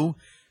ask you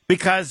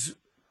because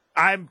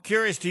I'm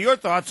curious to your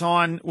thoughts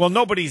on. Well,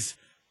 nobody's.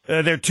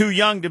 They're too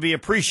young to be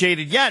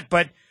appreciated yet,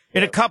 but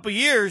in a couple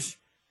years,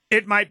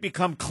 it might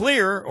become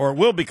clear, or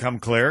will become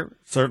clear,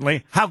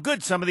 certainly, how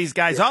good some of these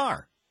guys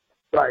are.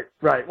 Right.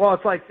 Well,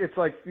 it's like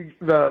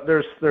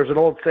there's an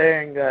old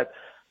saying that,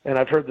 and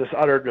I've heard this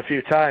uttered a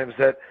few times,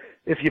 that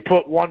if you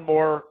put one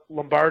more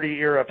Lombardi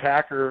era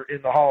Packer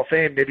in the Hall of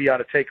Fame, maybe you ought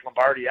to take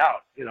Lombardi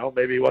out.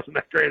 Maybe he wasn't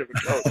that great of a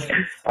coach.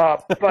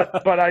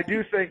 But I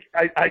do think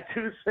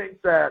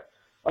that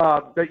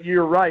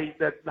you're right,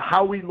 that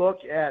how we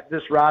look at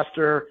this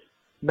roster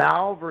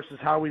now versus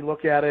how we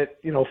look at it,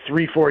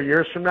 3-4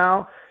 years from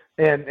now,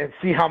 and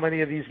see how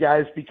many of these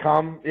guys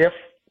become, if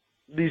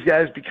these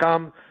guys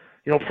become,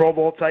 Pro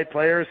Bowl type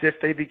players, if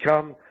they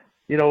become,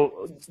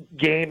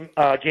 game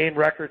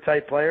record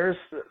type players,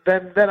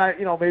 then I,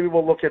 maybe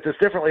we'll look at this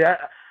differently.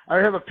 I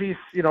have a piece,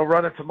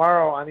 running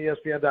tomorrow on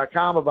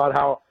ESPN.com about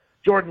how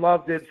Jordan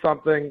Love did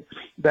something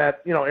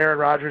that, Aaron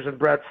Rodgers and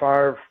Brett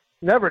Favre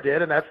never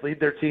did, and that's lead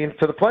their team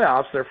to the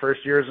playoffs their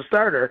first year as a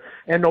starter.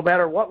 And no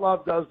matter what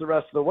Love does the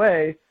rest of the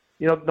way,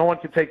 no one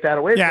can take that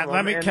away from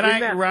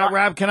him.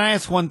 Rob, can I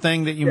ask one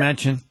thing that you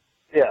mentioned?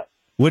 Yeah.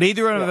 Would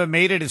either of them have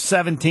made it if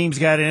 7 teams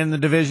got in the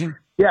division?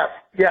 Yes,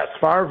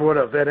 Favre would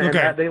have.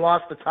 And they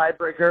lost the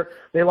tiebreaker.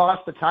 They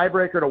lost the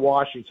tiebreaker to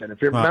Washington.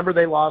 If you remember,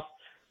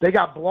 they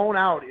got blown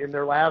out in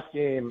their last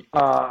game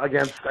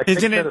against.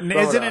 Isn't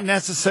it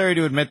necessary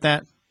to admit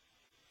that?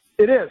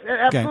 It is,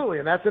 absolutely,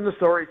 and that's in the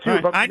story too.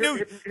 Right. But I knew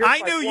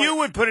you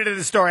would put it in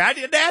the story. I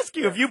didn't ask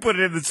you if you put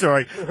it in the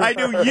story. I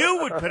knew you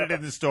would put it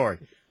in the story.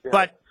 Yeah.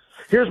 But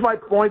here's my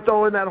point,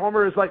 though, in that,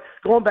 Homer, is like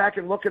going back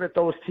and looking at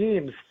those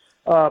teams.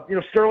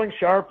 Sterling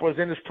Sharp was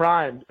in his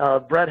prime.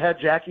 Brett had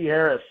Jackie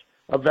Harris,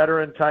 a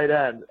veteran tight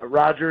end.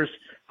 Rodgers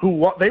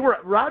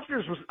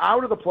was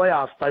out of the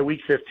playoffs by week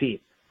 15,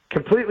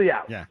 completely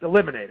out,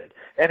 eliminated.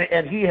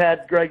 And he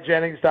had Greg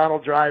Jennings,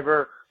 Donald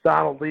Driver,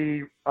 Donald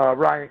Lee,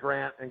 Ryan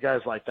Grant, and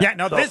guys like that. Yeah,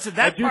 no,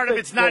 that part of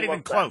it's not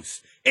even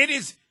close. It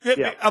is,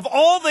 of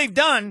all they've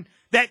done,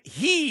 that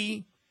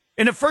he,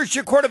 in a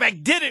first-year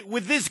quarterback, did it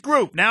with this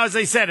group. Now, as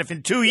I said, if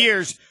in 2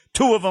 years,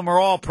 2 of them are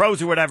all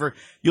pros or whatever,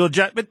 you'll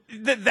judge. But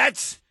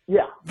that's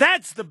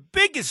the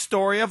biggest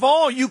story of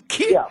all. You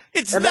can't.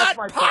 It's not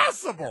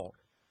possible.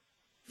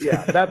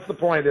 Yeah, that's the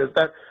point. Is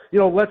that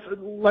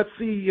let's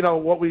see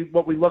what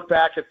we look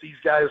back at these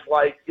guys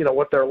like,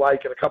 what they're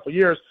like in a couple of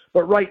years.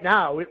 But right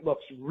now, it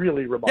looks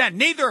really remarkable. Yeah,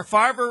 neither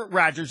Favre or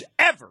Rodgers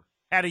ever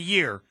had a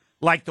year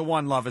like the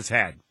one Love has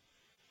had.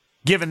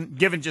 Given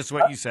just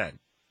what you said,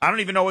 I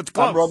don't even know what's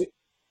close.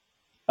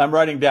 I'm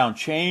writing down: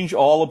 change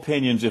all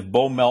opinions if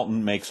Bo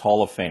Melton makes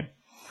Hall of Fame.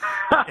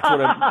 That's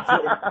what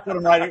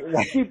I'm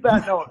writing. Keep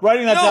that note.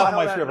 Writing that down on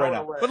my script right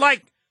now. But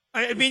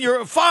I mean,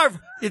 you're Favre.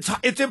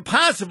 It's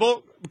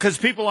impossible because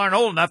people aren't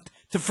old enough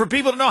for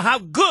people to know how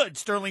good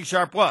Sterling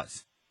Sharp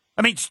was.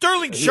 I mean,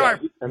 Sterling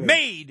Sharp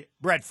made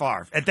Brett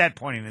Favre at that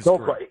point in his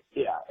career.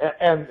 Yeah,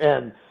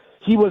 and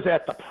he was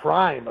at the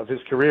prime of his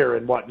career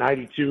in,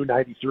 92,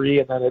 93,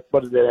 and then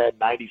what did it at,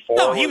 94?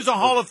 No, he was a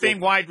Hall of Fame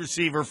wide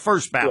receiver,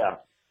 first ballot. Yeah.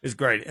 Is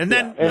great. And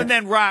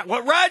then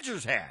what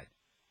Rodgers had.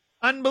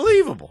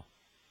 Unbelievable.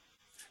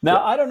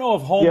 Now, I don't know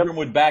if Holmgren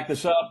would back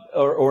this up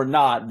or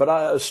not,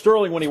 but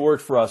Sterling, when he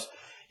worked for us,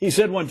 he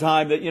said one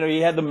time that,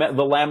 he had the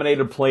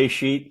laminated play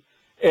sheet,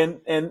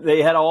 and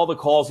they had all the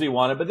calls he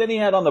wanted, but then he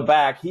had on the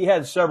back, he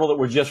had several that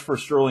were just for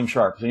Sterling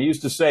Sharps. And he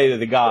used to say to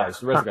the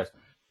rest of the guys,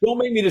 don't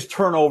make me just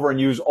turn over and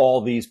use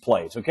all these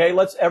plays, okay?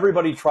 Let's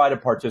everybody try to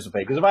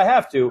participate. Because if I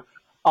have to,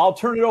 I'll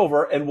turn it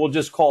over and we'll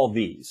just call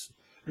these.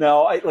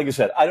 Now, like I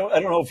said, I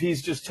don't know if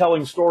he's just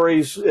telling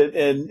stories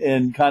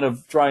and kind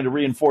of trying to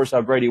reinforce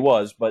how great he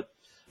was, but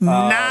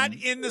not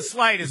in the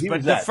slightest.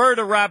 But defer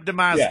to Rob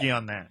Demovsky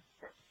on that.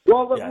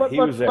 Well,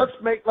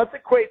 let's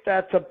equate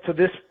that to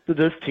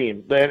this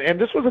team.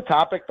 And this was a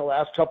topic the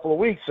last couple of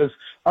weeks: is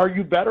are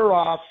you better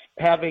off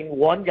having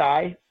one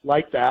guy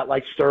like that,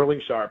 like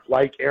Sterling Sharp,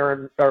 like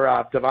Aaron or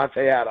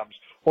Devontae Adams,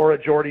 or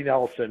a Jordy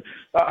Nelson?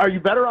 Are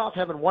you better off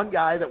having one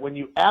guy that when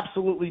you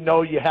absolutely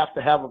know you have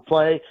to have a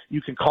play,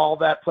 you can call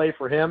that play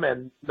for him,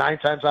 and 9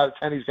 times out of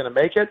 10 he's going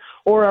to make it?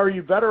 Or are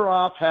you better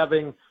off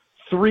having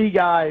 4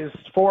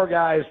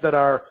 guys that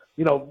are,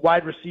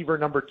 wide receiver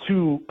number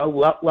 2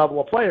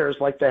 level of players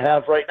like they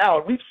have right now?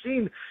 And we've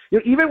seen,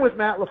 even with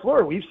Matt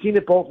LaFleur, we've seen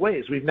it both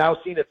ways. We've now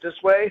seen it this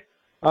way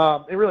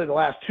in really the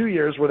last 2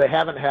 years where they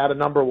haven't had a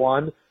number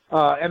 1.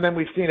 And then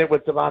we've seen it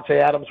with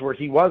Devontae Adams where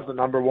he was the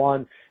number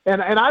 1.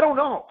 And I don't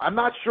know. I'm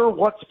not sure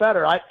what's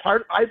better. I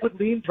would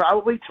lean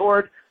probably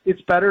toward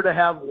it's better to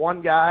have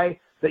one guy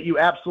that you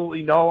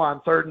absolutely know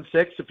on 3rd and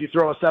 6, if you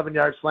throw a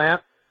 7-yard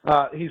slant,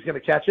 he's going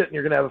to catch it and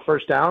you're going to have a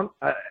first down.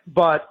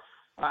 But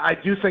I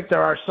do think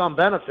there are some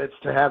benefits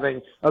to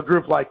having a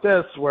group like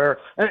this where,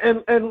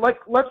 and like,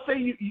 let's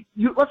say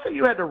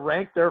you had to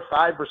rank their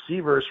 5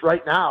 receivers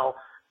right now.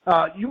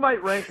 You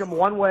might rank them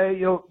one way.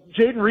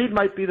 Jaden Reed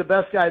might be the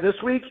best guy this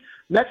week.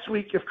 Next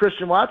week, if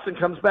Christian Watson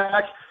comes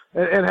back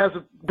and has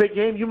a big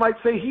game, you might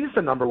say he's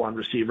the number 1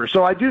 receiver.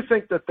 So I do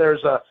think that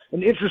there's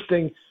an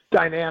interesting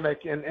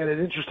dynamic and an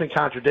interesting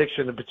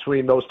contradiction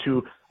between those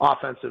 2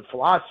 offensive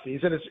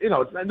philosophies. And it's, it's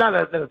not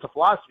that it's a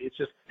philosophy. It's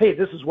just, hey,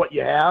 this is what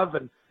you have,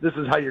 and this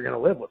is how you're going to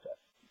live with it.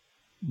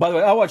 By the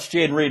way, I watched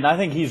Jaden Reed, and I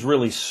think he's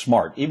really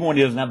smart. Even when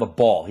he doesn't have the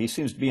ball, he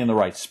seems to be in the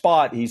right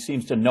spot. He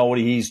seems to know what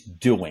he's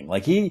doing.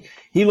 Like he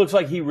looks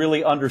like he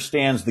really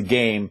understands the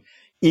game,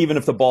 even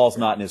if the ball's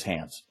not in his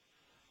hands.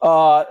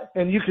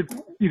 And you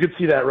could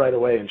see that right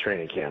away in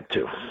training camp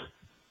too.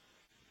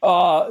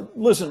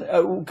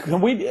 Listen,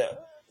 can we?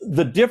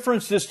 The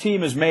difference this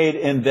team has made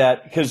in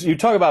that, because you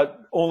talk about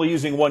only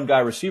using one guy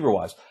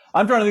receiver-wise.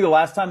 I'm trying to think of the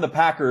last time the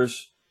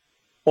Packers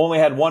only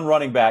had one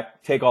running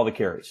back take all the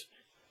carries.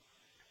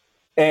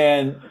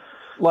 And,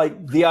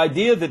 like, the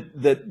idea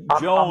that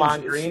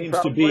Jones seems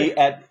to be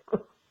at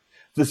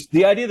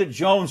the idea that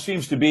Jones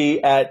seems to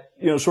be at,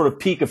 sort of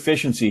peak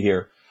efficiency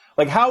here.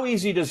 Like, how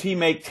easy does he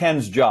make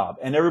Ken's job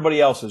and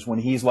everybody else's when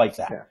he's like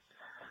that?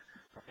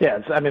 Yeah,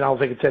 I don't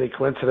think it's any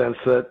coincidence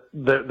that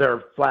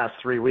their last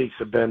 3 weeks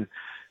have been,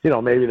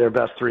 maybe their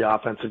best 3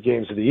 offensive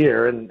games of the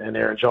year, and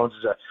Aaron Jones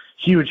is a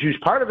huge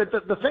part of it.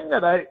 The thing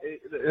that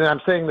and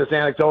I'm saying this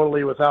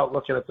anecdotally without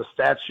looking at the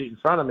stat sheet in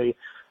front of me,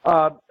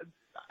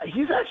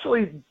 he's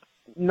actually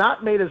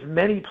not made as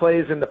many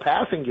plays in the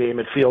passing game,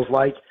 it feels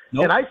like.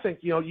 Nope. And I think,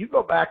 you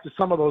go back to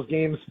some of those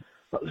games,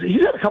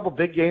 he's had a couple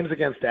big games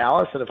against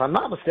Dallas, and if I'm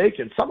not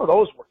mistaken, some of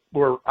those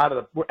were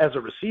as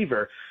a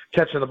receiver,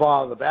 catching the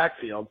ball in the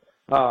backfield.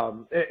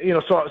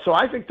 So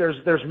I think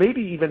there's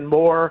maybe even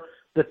more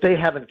that they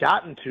haven't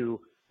gotten to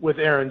with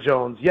Aaron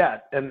Jones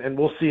yet, and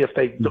we'll see if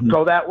they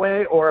go that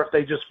way or if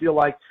they just feel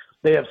like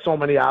they have so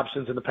many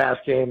options in the pass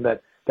game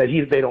that they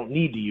don't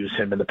need to use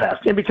him in the pass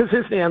game because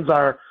his hands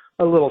are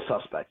a little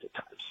suspect at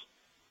times.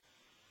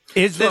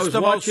 Is this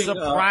the most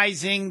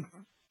surprising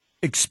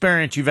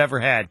experience you've ever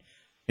had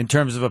in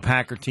terms of a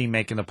Packer team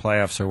making the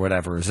playoffs or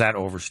whatever? Is that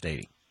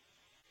overstating?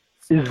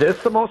 Is this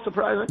the most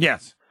surprising?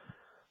 Yes.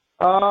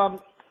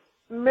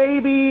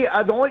 Maybe.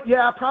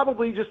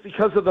 Probably just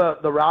because of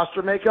the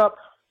roster makeup.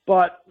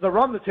 But the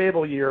run the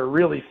table year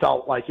really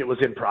felt like it was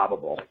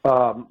improbable.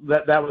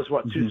 That was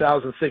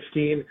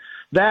 2016.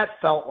 That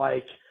felt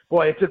like,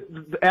 boy,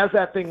 as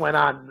that thing went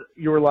on,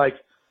 you were like,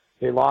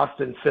 they lost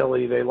in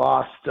Philly. They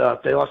lost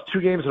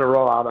 2 games in a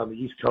row out on the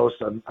East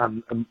Coast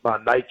on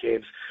night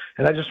games.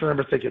 And I just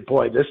remember thinking,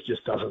 boy, this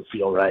just doesn't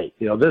feel right.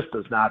 This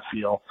does not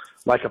feel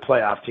like a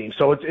playoff team.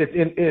 So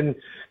it's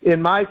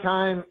in my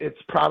time,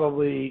 it's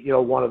probably,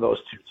 one of those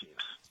 2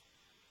 teams.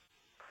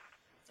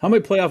 How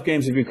many playoff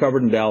games have you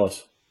covered in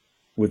Dallas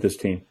with this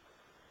team?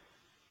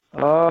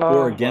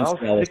 Or against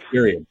Dallas,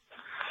 period?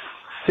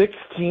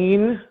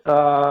 16.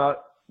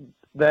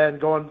 Then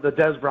going to the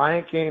Des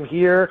Bryant game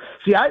here.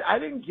 See, I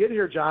didn't get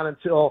here, John,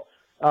 until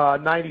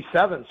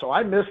 '97. So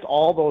I missed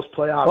all those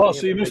playoff Oh, games.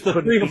 so you missed the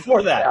three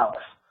before that. Dallas.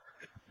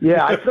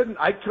 Yeah, I couldn't.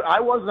 I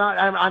was not.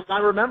 I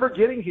remember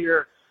getting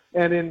here,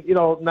 and in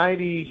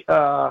 90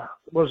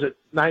 was it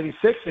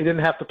 96? They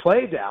didn't have to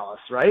play Dallas,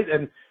 right?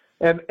 And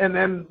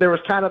then there was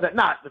kind of that.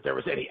 Not that there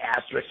was any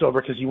asterisk over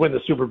because you win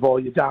the Super Bowl,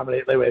 you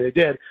dominate the way they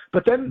did.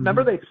 But then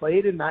remember they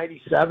played in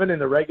 '97 in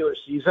the regular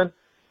season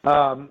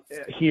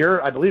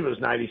here. I believe it was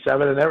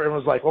 '97, and everyone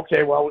was like,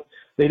 okay, well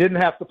they didn't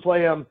have to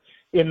play them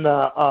in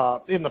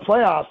the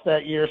playoffs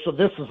that year, so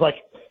this is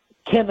like,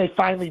 can they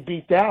finally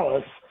beat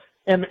Dallas?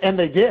 And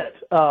they did.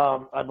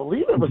 I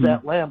believe it was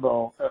at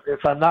Lambeau,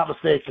 if I'm not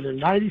mistaken, in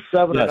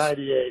 97 or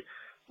 98.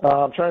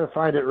 I'm trying to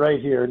find it right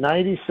here.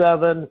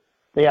 97.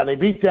 Yeah, they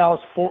beat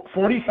Dallas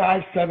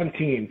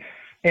 45-17.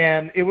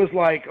 And it was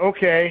like,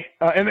 okay.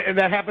 And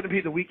that happened to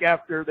be the week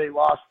after they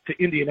lost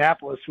to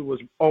Indianapolis, who was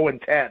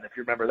 0-10, if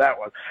you remember that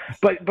one.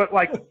 But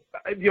like,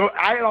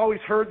 I had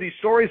always heard these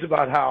stories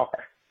about how,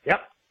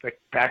 yep, the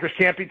Packers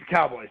can't beat the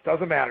Cowboys.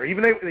 Doesn't matter.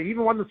 They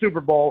even won the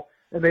Super Bowl,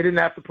 and they didn't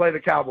have to play the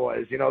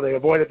Cowboys. They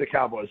avoided the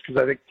Cowboys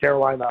because I think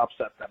Carolina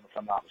upset them, if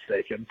I'm not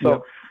mistaken.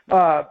 So,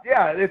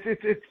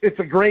 it's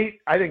a great.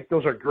 I think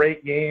those are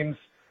great games.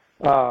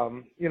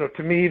 To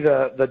me,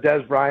 the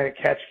Dez Bryant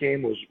catch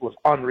game was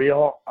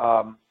unreal,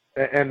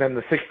 and then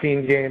the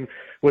 16 game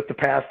with the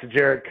pass to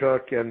Jared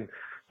Cook, and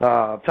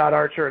Todd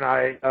Archer and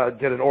I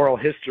did an oral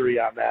history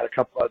on that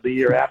the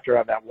year after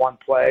on that one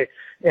play,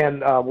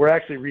 and we're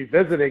actually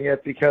revisiting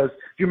it because do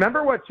you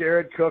remember what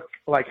Jared Cook,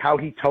 like how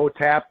he toe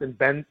tapped and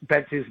bent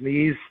his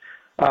knees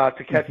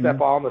to catch that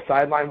ball on the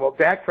sideline? Well,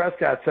 Dak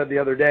Prescott said the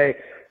other day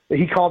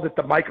he called it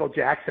the Michael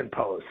Jackson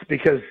pose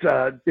because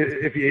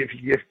if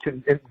you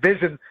can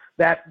envision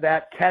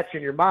that catch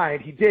in your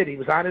mind, he did. He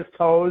was on his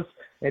toes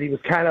and he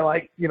was kind of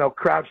like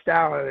crouched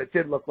down, and it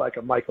did look like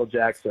a Michael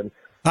Jackson.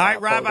 All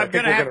right, Rob, I'm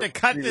going to have to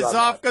cut this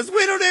off because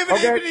we don't even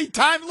have any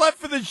time left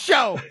for the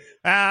show.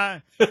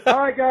 All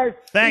right, guys.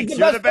 Thanks.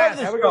 You're the best.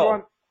 Have a good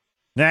one.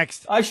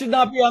 Next. I should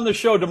not be on the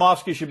show.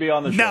 Demovsky should be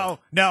on the show.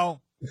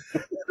 No.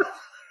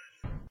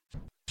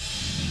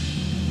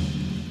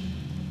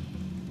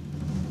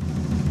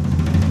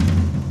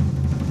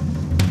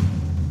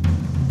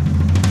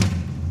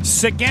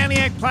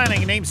 Saganiac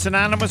Planning, a name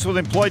synonymous with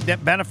employee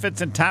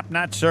benefits and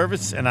top-notch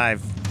service, and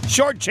I've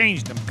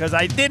shortchanged them because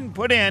I didn't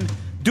put in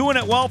doing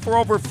it well for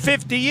over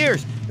 50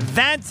 years.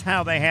 That's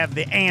how they have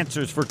the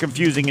answers for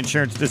confusing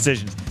insurance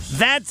decisions.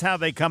 That's how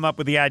they come up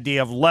with the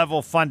idea of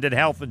level-funded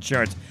health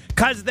insurance,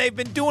 because they've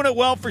been doing it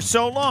well for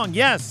so long.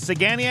 Yes,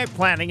 Saganiac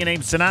Planning, a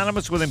name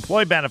synonymous with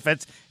employee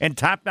benefits and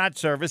top-notch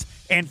service,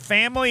 and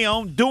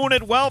family-owned, doing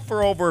it well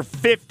for over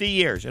 50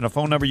 years. And a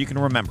phone number you can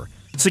remember.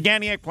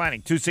 Saganiac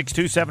Planning,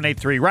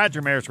 262-783.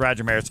 Roger Maris,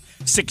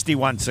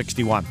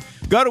 6161.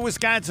 Go to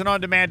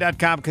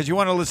WisconsinOnDemand.com because you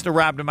want to listen to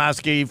Rob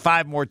Demovsky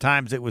 5 more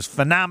times. It was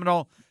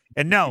phenomenal.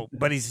 And no,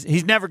 but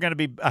he's never going to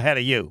be ahead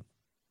of you.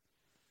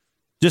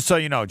 Just so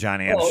you know, John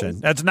Anderson.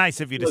 That's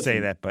nice of you to say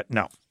that, but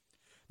no.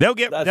 They'll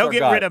get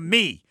rid of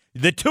me.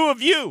 The two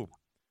of you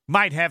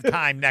might have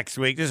time next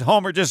week. Just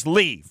Homer, just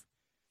leave.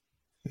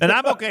 And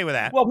I'm okay with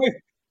that. Well,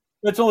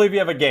 that's only if you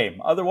have a game.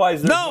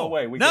 Otherwise, there's no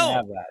way we can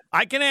have that.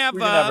 I can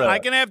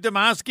have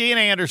Demovsky and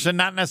Anderson,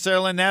 not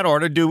necessarily in that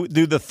order, do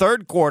the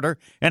third quarter,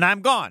 and I'm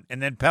gone. And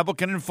then Pebble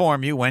can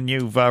inform you when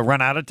you've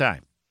run out of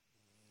time.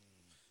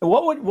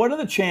 What are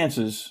the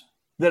chances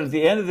that at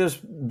the end of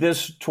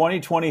this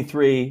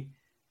 2023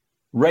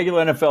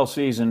 regular NFL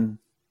season,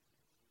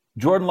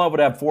 Jordan Love would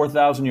have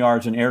 4,000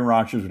 yards and Aaron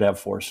Rodgers would have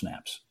 4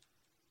 snaps?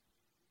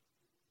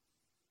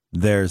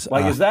 Is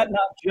that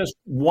not just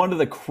one of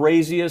the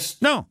craziest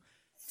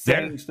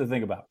things to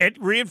think about? It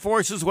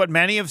reinforces what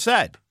many have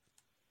said.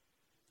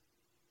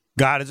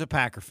 God is a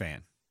Packer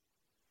fan.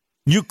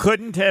 You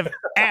couldn't have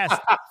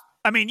asked.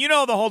 I mean,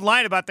 the whole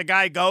line about the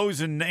guy goes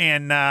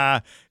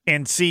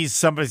and sees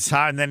somebody's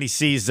house, and then he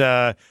sees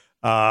I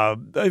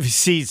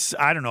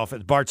don't know if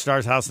it's Bart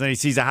Starr's house, and then he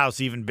sees a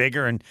house even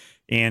bigger, and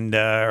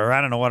or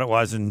I don't know what it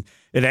was, and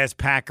it has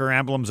Packer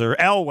emblems, or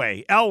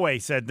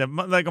Elway said,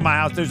 look at my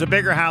house, there's a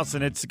bigger house,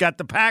 and it's got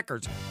the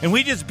Packers, and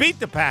we just beat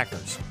the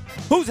Packers.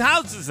 Whose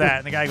house is that?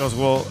 And the guy goes,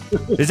 well,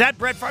 is that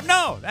Brett Favre?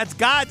 No, that's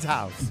God's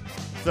house.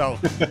 So,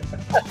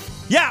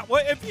 yeah,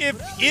 well,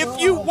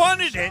 if you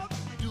wanted it,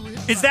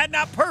 is that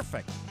not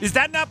perfect? Is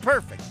that not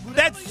perfect?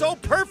 That's so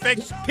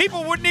perfect,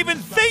 people wouldn't even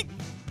think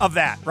of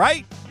that,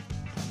 right?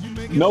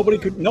 Nobody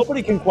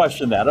can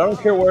question that. I don't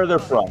care where they're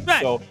from.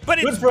 Right. So, but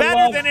it's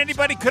better than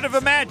anybody could have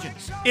imagined.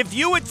 If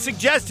you had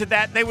suggested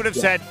that, they would have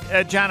said,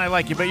 John, I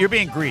like you, but you're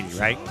being greedy,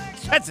 right?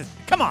 That's it.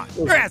 Come on.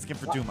 You're asking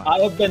for too much. I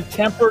have been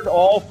tempered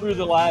all through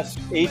the last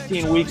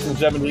 18 weeks and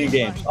 17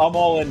 games. I'm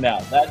all in now.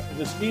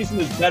 The season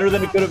is better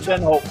than it could have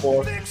been hoped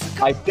for.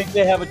 I think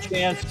they have a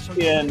chance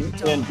in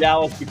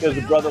Dallas because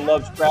of Brother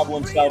Love's Travel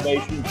and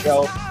Salvation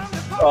show.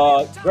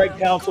 Greg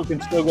Counsell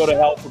can still go to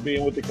hell for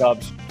being with the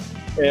Cubs.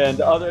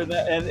 And other than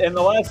that, and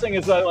the last thing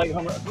is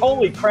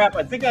holy crap!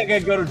 I think I got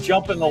to go to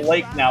jump in the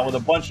lake now with a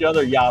bunch of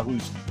other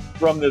yahoos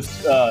from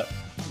this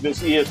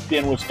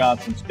ESPN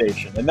Wisconsin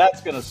station, and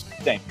that's going to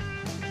stink.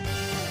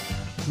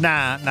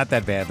 Nah, not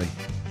that badly.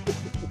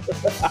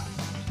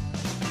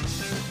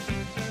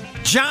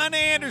 John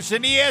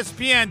Anderson,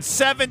 ESPN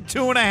 7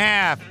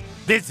 2.5.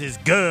 This is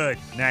good.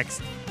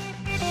 Next.